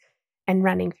case and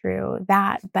running through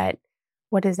that, but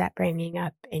what is that bringing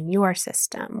up in your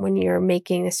system? When you're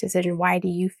making this decision, why do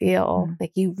you feel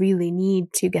like you really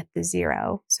need to get the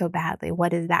zero so badly?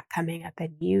 What is that coming up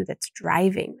in you that's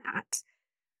driving that?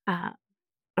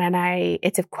 And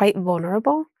it's quite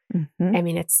vulnerable. I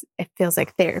mean, it feels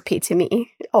like therapy to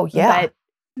me. Oh, yeah. But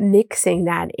mixing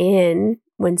that in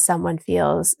when someone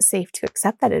feels safe to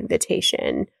accept that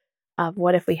invitation of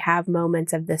what if we have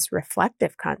moments of this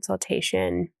reflective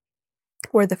consultation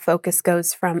where the focus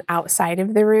goes from outside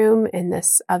of the room in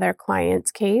this other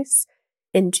client's case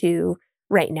into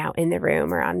right now in the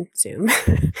room or on Zoom,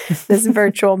 this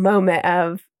virtual moment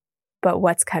of, but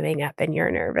what's coming up in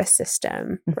your nervous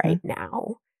system right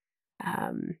now?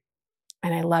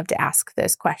 And I love to ask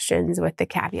those questions with the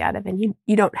caveat of, and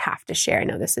you don't have to share. I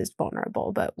know this is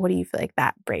vulnerable, but what do you feel like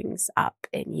that brings up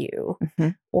in you?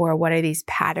 Or what are these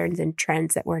patterns and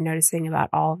trends that we're noticing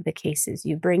about all of the cases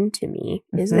you bring to me?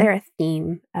 Is there a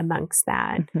theme amongst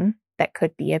that that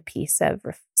could be a piece of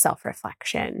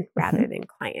self-reflection rather than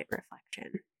client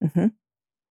reflection?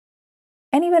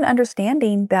 And even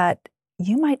understanding that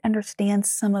you might understand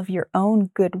some of your own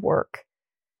good work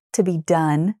to be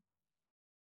done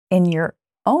in your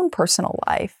own personal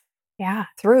life. Yeah.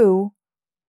 Through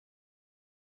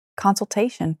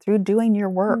consultation, through doing your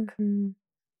work.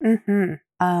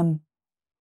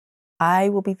 I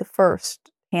will be the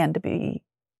first hand to be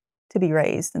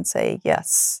raised and say,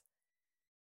 yes,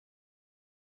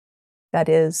 that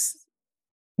is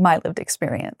my lived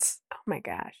experience. Oh my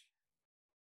gosh.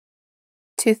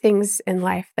 Two things in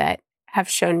life that have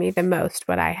shown me the most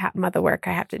the work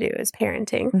I have to do is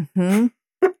parenting.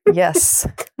 Yes.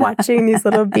 Watching these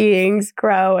little beings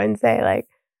grow and say like,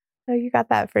 oh, you got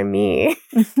that from me.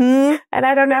 And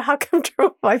I don't know how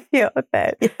comfortable I feel with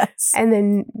it. Yes. And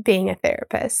then being a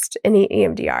therapist, an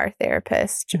EMDR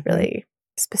therapist, really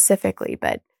specifically,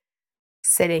 but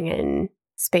sitting in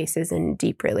spaces in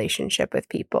deep relationship with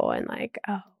people and like,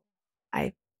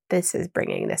 this is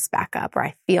bringing this back up, or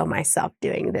I feel myself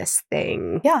doing this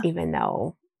thing, even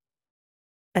though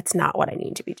that's not what I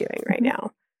need to be doing right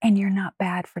now. And you're not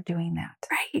bad for doing that.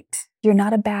 Right. You're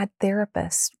not a bad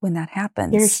therapist when that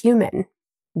happens. You're human.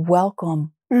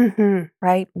 Welcome. Mm-hmm.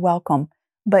 Right? Welcome.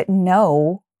 But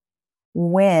know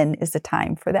when is the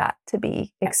time for that to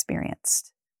be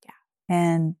experienced. Yeah.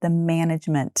 And the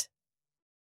management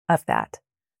of that.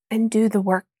 And do the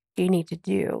work you need to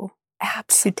do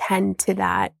to tend to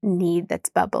that need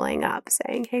that's bubbling up,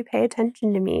 saying, hey, pay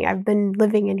attention to me. I've been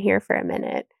living in here for a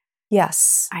minute.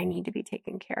 Yes. I need to be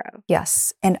taken care of.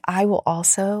 Yes. And I will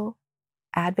also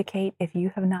advocate, if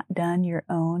you have not done your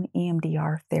own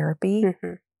EMDR therapy,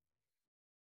 Mm-hmm.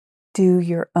 do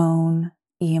your own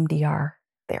EMDR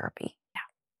therapy.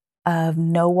 Yeah.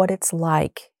 Know what it's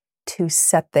like to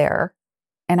sit there.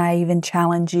 And I even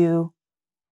challenge you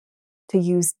to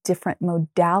use different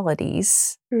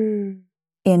modalities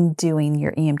in doing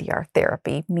your EMDR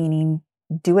therapy, meaning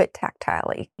do it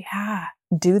tactilely. Yeah.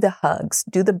 Do the hugs,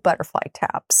 do the butterfly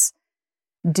taps,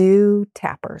 do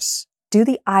tappers, do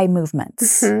the eye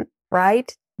movements,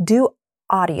 right? Do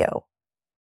audio.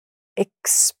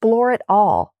 Explore it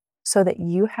all so that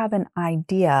you have an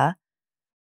idea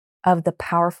of the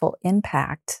powerful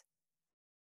impact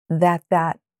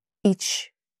that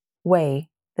each way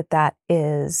that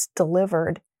is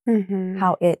delivered,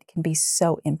 how it can be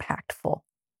so impactful.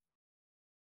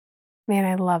 Man,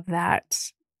 I love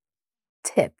that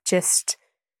tip. Just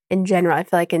in general, I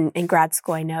feel like in grad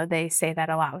school, I know they say that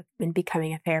a lot in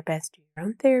becoming a therapist, do your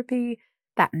own therapy,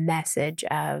 that message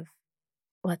of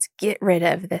let's get rid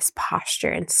of this posture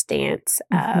and stance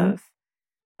of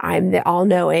I'm the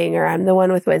all-knowing or I'm the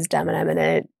one with wisdom and I'm going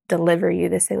to deliver you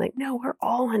this thing. Like, no, we're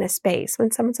all in a space. When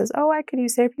someone says, oh, I could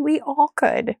use therapy, we all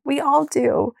could. We all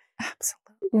do.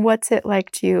 Absolutely. What's it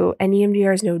like to, and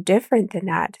EMDR is no different than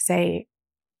that, to say,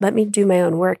 let me do my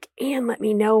own work and let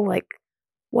me know, like,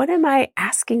 what am I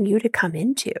asking you to come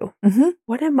into?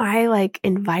 What am I like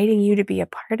inviting you to be a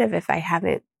part of if I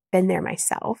haven't been there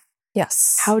myself?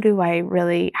 Yes. How do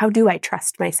I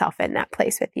trust myself in that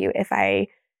place with you if I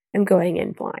am going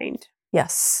in blind?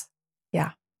 Yes.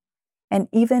 Yeah. And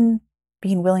even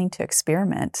being willing to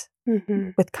experiment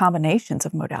with combinations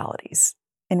of modalities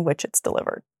in which it's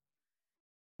delivered.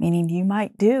 Meaning you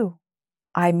might do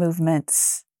eye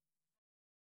movements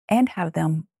and have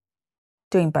them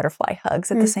doing butterfly hugs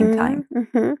at the same time.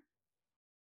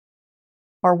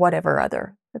 Or whatever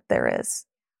other that there is.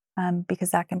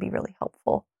 Because that can be really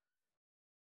helpful.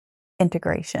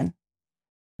 Integration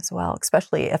as well,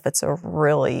 especially if it's a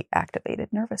really activated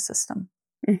nervous system.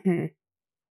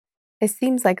 It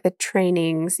seems like the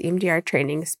trainings, EMDR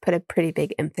trainings, put a pretty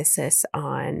big emphasis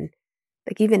on,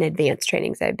 like even advanced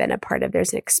trainings I've been a part of,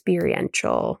 there's an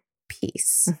experiential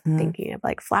piece. Thinking of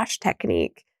like flash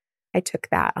technique. I took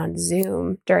that on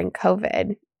Zoom during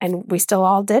COVID and we still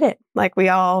all did it. Like we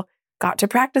all got to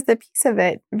practice a piece of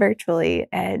it virtually.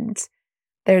 And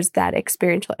there's that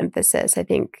experiential emphasis. I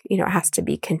think, it has to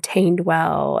be contained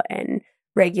well and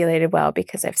regulated well,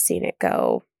 because I've seen it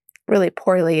go really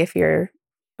poorly if you're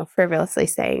frivolously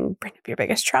saying, bring up your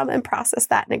biggest trauma and process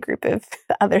that in a group of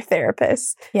other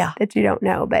therapists that you don't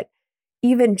know. But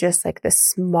even just like the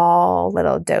small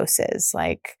little doses,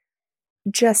 like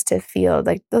just to feel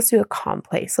like, let's do a calm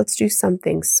place. Let's do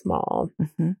something small.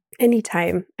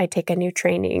 Anytime I take a new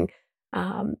training,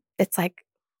 it's like,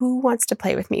 who wants to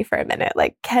play with me for a minute?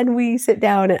 Like, can we sit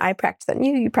down and I practice on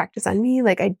you, you practice on me?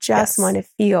 Like, I just want to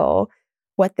feel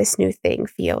what this new thing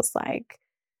feels like.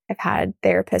 I've had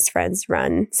therapist friends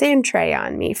run sand tray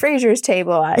on me, Fraser's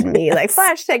table on me, like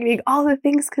flash technique, all the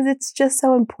things, because it's just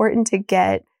so important to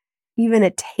get even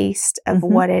a taste of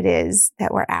what it is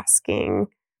that we're asking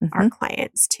our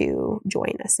clients to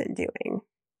join us in doing.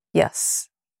 Yes.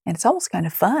 And it's almost kind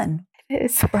of fun. It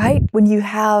is. Right? When you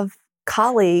have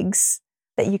colleagues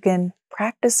that you can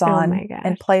practice on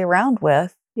and play around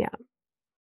with. Yeah.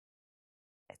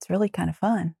 It's really kind of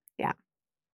fun. Yeah.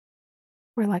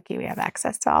 We're lucky we have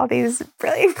access to all these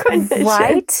brilliant clinicians.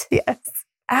 Right? Yes.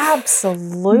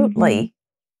 Absolutely.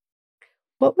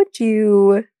 What would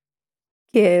you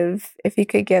give, if you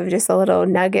could give just a little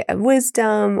nugget of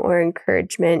wisdom or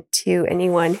encouragement to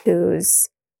anyone who's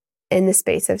in the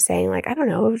space of saying, like, I don't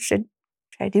know, should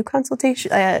I do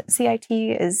consultation? CIT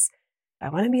is, I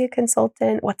want to be a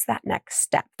consultant. What's that next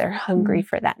step? They're hungry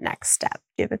for that next step.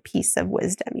 Do you have a piece of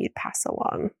wisdom you'd pass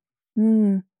along?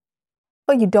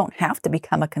 Well, you don't have to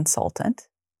become a consultant,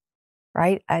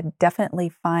 right? I definitely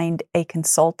find a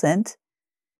consultant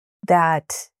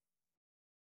that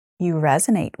you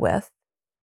resonate with,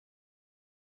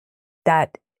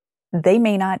 that they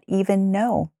may not even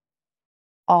know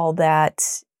all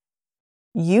that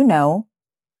you know.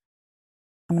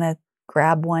 I'm going to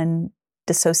grab one: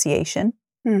 dissociation.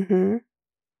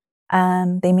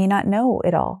 They may not know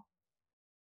it all.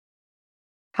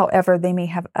 However, they may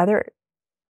have other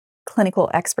clinical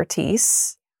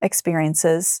experiences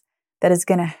that is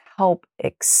going to help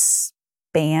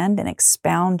expand and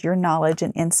expound your knowledge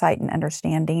and insight and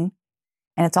understanding.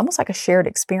 And it's almost like a shared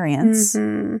experience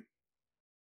in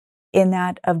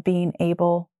that of being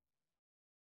able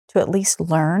to at least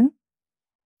learn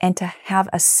and to have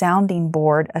a sounding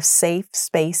board, a safe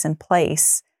space and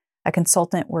place, a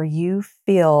consultant where you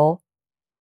feel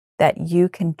that you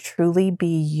can truly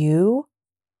be you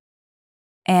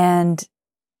and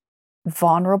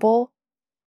vulnerable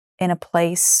in a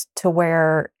place to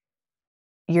where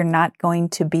you're not going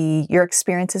to be, your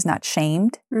experience is not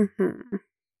shamed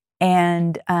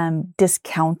and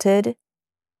discounted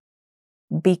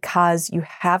because you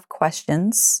have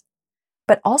questions,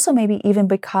 but also maybe even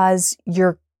because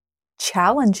you're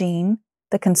challenging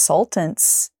the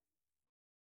consultant's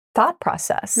thought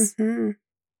process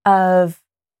of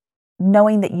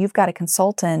knowing that you've got a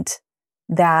consultant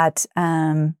that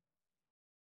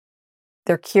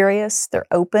they're curious, they're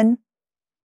open,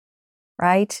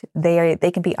 right?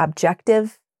 They can be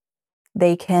objective.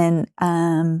 They can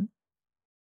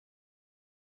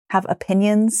have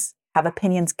opinions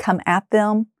come at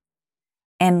them.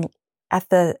 And at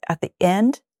the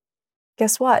end,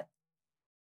 guess what?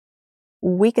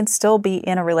 We can still be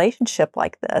in a relationship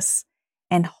like this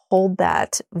and hold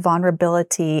that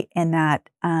vulnerability and that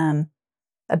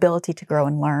ability to grow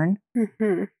and learn.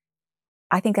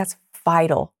 I think that's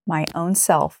vital. My own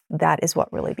self, that is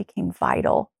what really became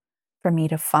vital for me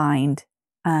to find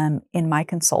in my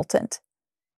consultant,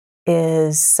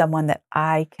 is someone that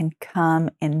I can come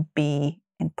and be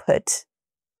and put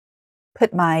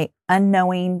my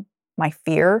unknowing, my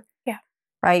fear,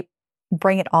 right?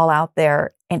 Bring it all out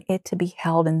there and it to be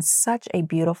held in such a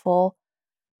beautiful,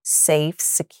 safe,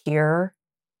 secure,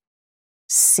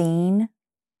 seen,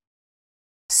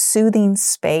 soothing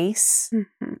space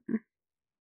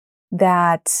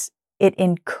that it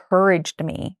encouraged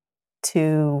me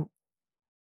to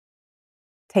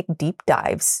take deep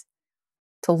dives,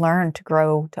 to learn, to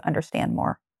grow, to understand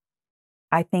more.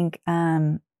 I think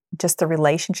just the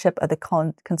relationship of the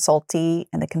consultee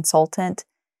and the consultant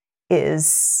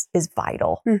is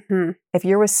vital. If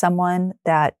you're with someone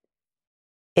that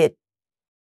it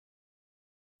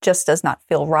just does not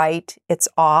feel right, it's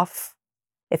off,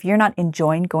 if you're not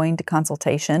enjoying going to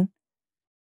consultation,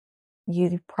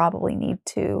 you probably need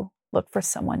to look for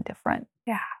someone different.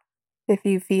 Yeah. If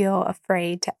you feel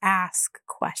afraid to ask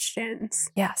questions.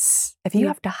 Yes. If you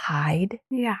have to hide.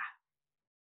 Yeah.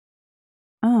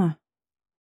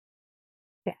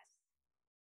 Yes.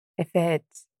 If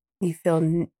you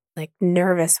feel like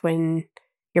nervous when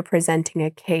you're presenting a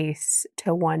case,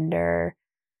 to wonder,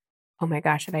 oh my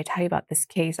gosh, if I tell you about this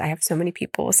case, I have so many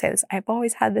people say this. I've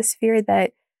always had this fear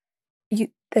that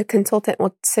the consultant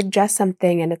will suggest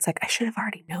something and it's like, I should have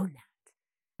already known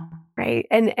that. Right.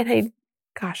 And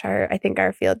I think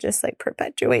our field just like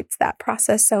perpetuates that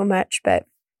process so much. But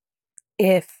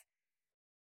if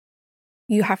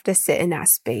you have to sit in that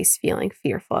space feeling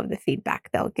fearful of the feedback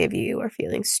they'll give you, or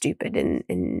feeling stupid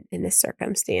in this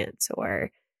circumstance,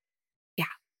 or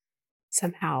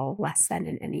somehow less than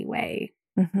in any way,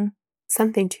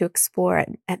 something to explore,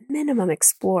 at minimum,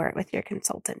 explore it with your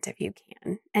consultant if you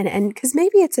can. And because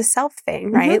maybe it's a self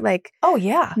thing, right? Like, oh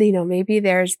yeah, maybe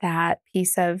there's that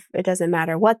piece of, it doesn't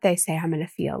matter what they say, I'm going to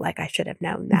feel like I should have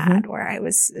known that, or I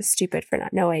was stupid for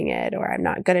not knowing it, or I'm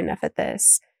not good enough at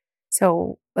this.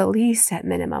 So at least at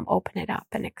minimum, open it up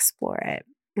and explore it.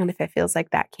 And if it feels like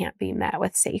that can't be met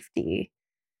with safety,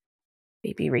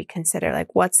 maybe reconsider,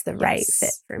 like, what's the right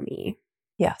fit for me?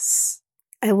 Yes.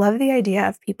 I love the idea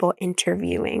of people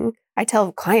interviewing. I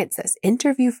tell clients this: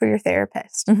 interview for your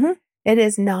therapist. It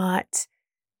is not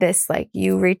this like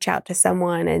you reach out to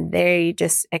someone and they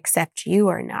just accept you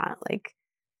or not. Like,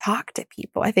 talk to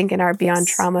people. I think in our Beyond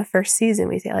Trauma first season,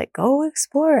 we say, like, go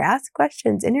explore, ask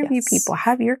questions, interview people,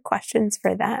 have your questions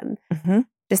for them.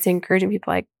 Just encouraging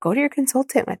people, like, go to your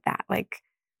consultant with that. Like,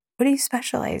 what do you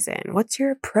specialize in? What's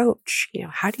your approach?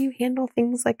 How do you handle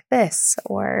things like this?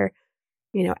 Or,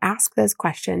 ask those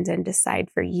questions and decide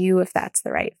for you if that's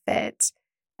the right fit.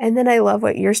 And then I love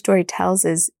what your story tells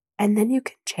is, and then you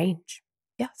can change.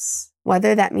 Yes.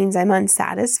 Whether that means I'm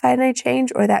unsatisfied and I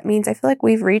change, or that means I feel like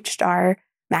we've reached our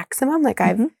maximum. Like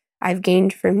I've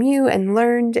gained from you and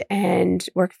learned, and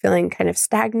we're feeling kind of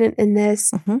stagnant in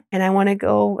this. And I want to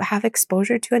go have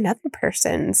exposure to another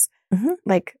person's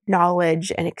like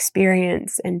knowledge and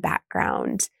experience and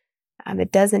background.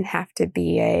 It doesn't have to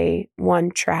be a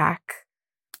one track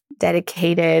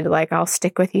dedicated, like, I'll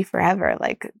stick with you forever.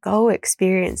 Like, go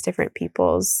experience different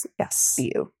people's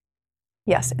view.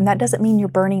 Yes. And that doesn't mean you're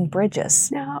burning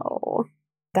bridges. No.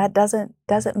 That doesn't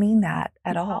mean that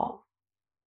at No. all.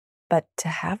 But to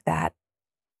have that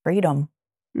freedom,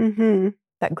 Mm-hmm.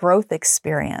 that growth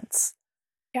experience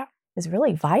Yeah. is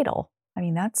really vital. I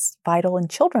mean, that's vital in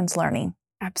children's learning.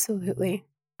 Absolutely.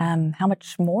 How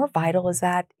much more vital is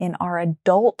that in our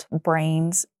adult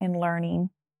brains in learning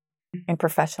and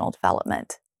professional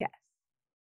development? Yes.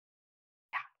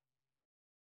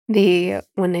 Yeah.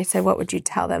 When they said, what would you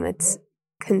tell them? It's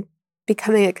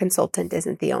becoming a consultant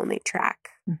isn't the only track.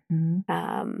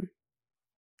 Mm-hmm.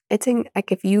 It's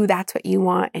like if that's what you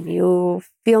want and you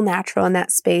feel natural in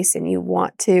that space and you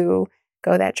want to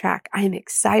go that track, I'm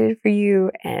excited for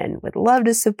you and would love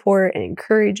to support and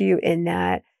encourage you in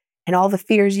that. And all the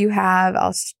fears you have,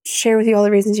 I'll share with you all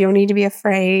the reasons you don't need to be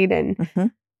afraid. And Mm-hmm.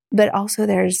 but also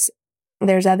there's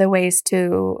other ways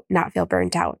to not feel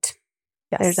burnt out.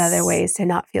 Yes. There's other ways to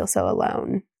not feel so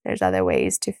alone. There's other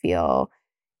ways to feel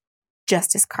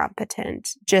just as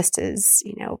competent, just as,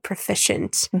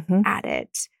 proficient Mm-hmm. at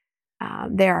it.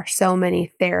 There are so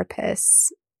many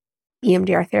therapists,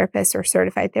 EMDR therapists or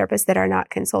certified therapists that are not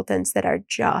consultants that are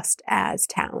just as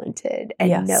talented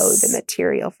and know the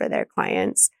material for their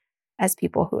clients as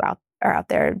people who are out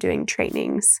there doing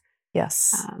trainings.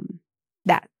 Yes.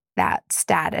 That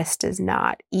status does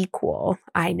not equal,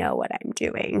 I know what I'm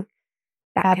doing.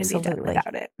 That Absolutely. can be done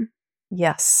without it.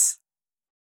 Yes.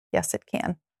 Yes, it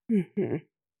can. Mm-hmm.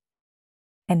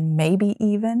 And maybe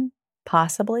even,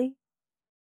 possibly,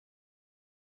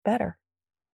 better.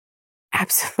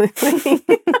 Absolutely.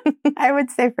 I would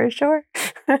say for sure.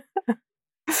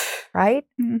 Right?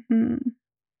 Mm-hmm.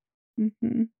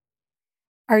 Mm-hmm.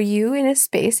 Are you in a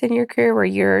space in your career where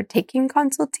you're taking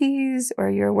consultees or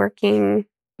you're working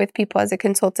with people as a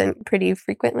consultant pretty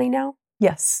frequently now?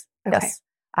 Yes. Okay. Yes.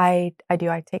 I do.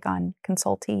 I take on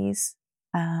consultees,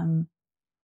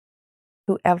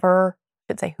 whoever,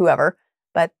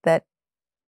 but that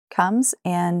comes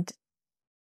and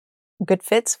good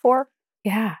fits for.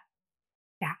 Yeah.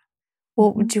 Yeah.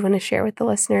 Well, Mm-hmm. do you want to share with the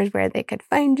listeners where they could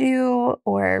find you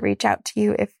or reach out to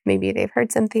you if maybe they've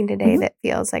heard something today that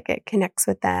feels like it connects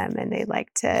with them and they'd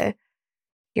like to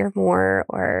hear more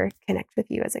or connect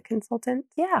with you as a consultant?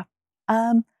 Yeah.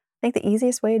 I think the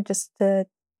easiest way is just to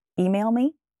email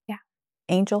me. Yeah.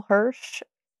 Angel Hirsch.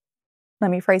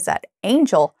 Let me phrase that.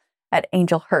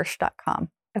 Angel@angelhirsch.com.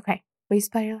 Okay. Will you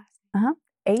spell your last name?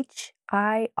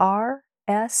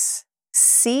 HIRSC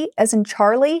as in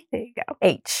Charlie. There you go.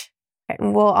 H. Okay.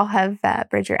 And I'll have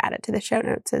Bridger add it to the show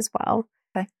notes as well.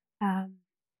 Okay.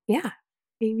 Yeah.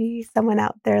 Maybe someone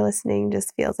out there listening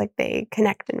just feels like they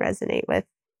connect and resonate with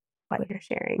what you're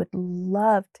sharing. Would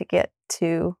love to get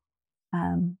to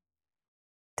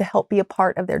help be a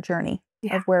part of their journey,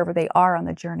 of wherever they are on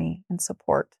the journey, and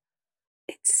support.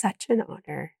 It's such an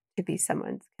honor to be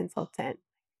someone's consultant.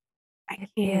 I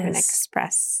can't even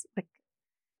express, like,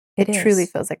 it truly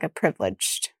feels like a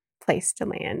privileged place to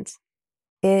land.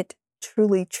 It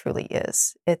truly, truly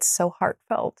is. It's so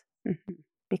heartfelt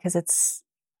because it's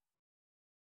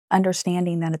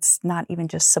understanding that it's not even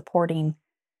just supporting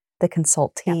the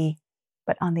consultee,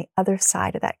 but on the other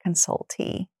side of that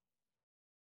consultee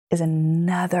is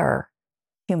another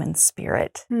human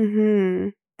spirit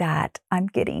that I'm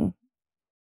getting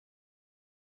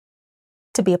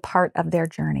to be a part of their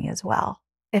journey as well.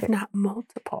 If not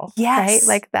multiple. Yes. Right?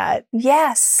 Like that.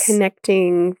 Yes.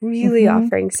 Connecting, really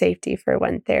offering safety for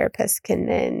one therapist can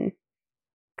then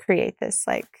create this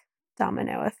like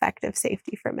domino effect of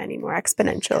safety for many more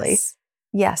exponentially.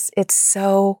 Yes. It's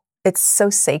so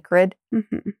sacred.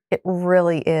 It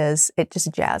really is. It just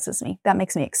jazzes me. That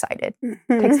makes me excited.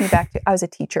 Takes me back to, I was a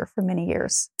teacher for many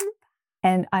years.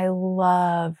 And I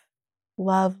love,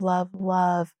 love, love,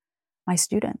 love my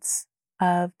students.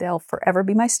 They'll forever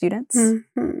be my students,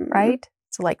 right?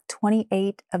 So like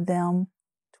 28 of them,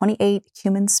 28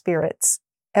 human spirits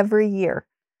every year,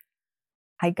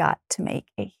 I got to make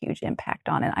a huge impact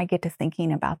on. And I get to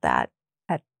thinking about that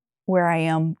at where I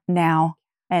am now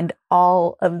and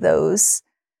all of those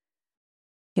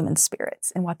human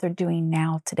spirits and what they're doing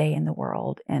now today in the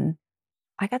world. And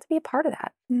I got to be a part of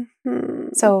that.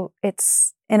 So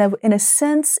it's in a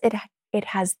sense, it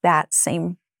has that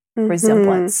same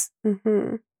resemblance.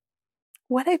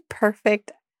 What a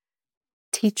perfect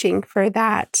teaching for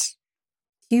that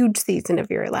huge season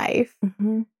of your life.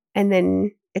 And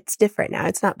then it's different now.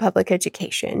 It's not public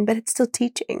education, but it's still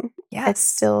teaching. Yes. It's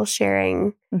still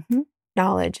sharing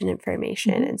knowledge and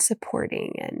information and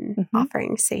supporting and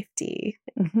offering safety.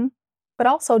 But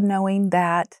also knowing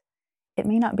that it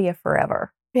may not be a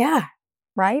forever. Yeah.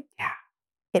 Right? Yeah.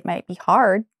 It might be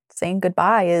hard. Saying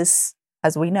goodbye is,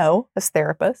 as we know, as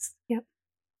therapists,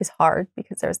 is hard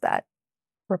because there's that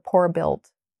rapport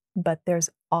built, but there's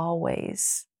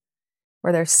always,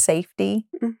 where there's safety,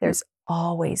 there's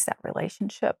always that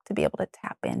relationship to be able to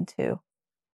tap into.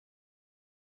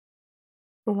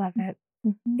 Love it.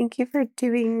 Thank you for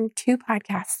doing 2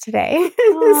 podcasts today.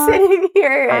 Sitting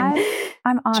here and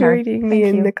I'm honored. joining me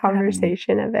in the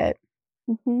conversation of it.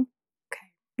 Okay.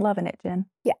 Loving it, Jen.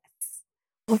 Yes.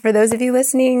 Well, for those of you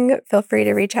listening, feel free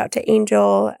to reach out to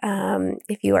Angel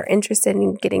if you are interested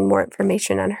in getting more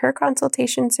information on her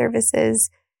consultation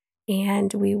services.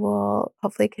 And we will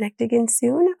hopefully connect again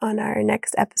soon on our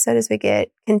next episode as we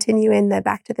continue in the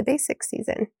Back to the Basics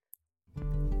season.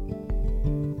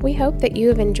 We hope that you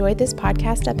have enjoyed this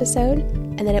podcast episode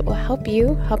and that it will help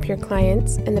you help your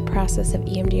clients in the process of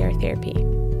EMDR therapy.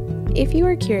 If you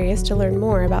are curious to learn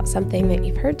more about something that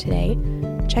you've heard today,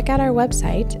 check out our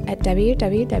website at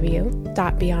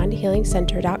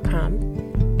www.beyondhealingcenter.com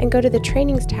and go to the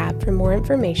Trainings tab for more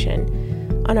information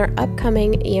on our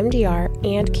upcoming EMDR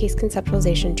and case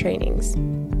conceptualization trainings.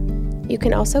 You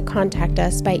can also contact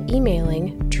us by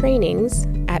emailing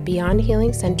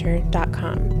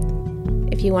trainings@beyondhealingcenter.com.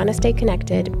 If you want to stay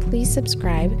connected, please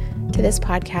subscribe to this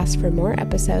podcast for more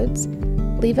episodes,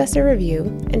 leave us a review,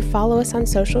 and follow us on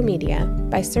social media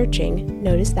by searching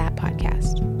Notice That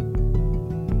Podcast.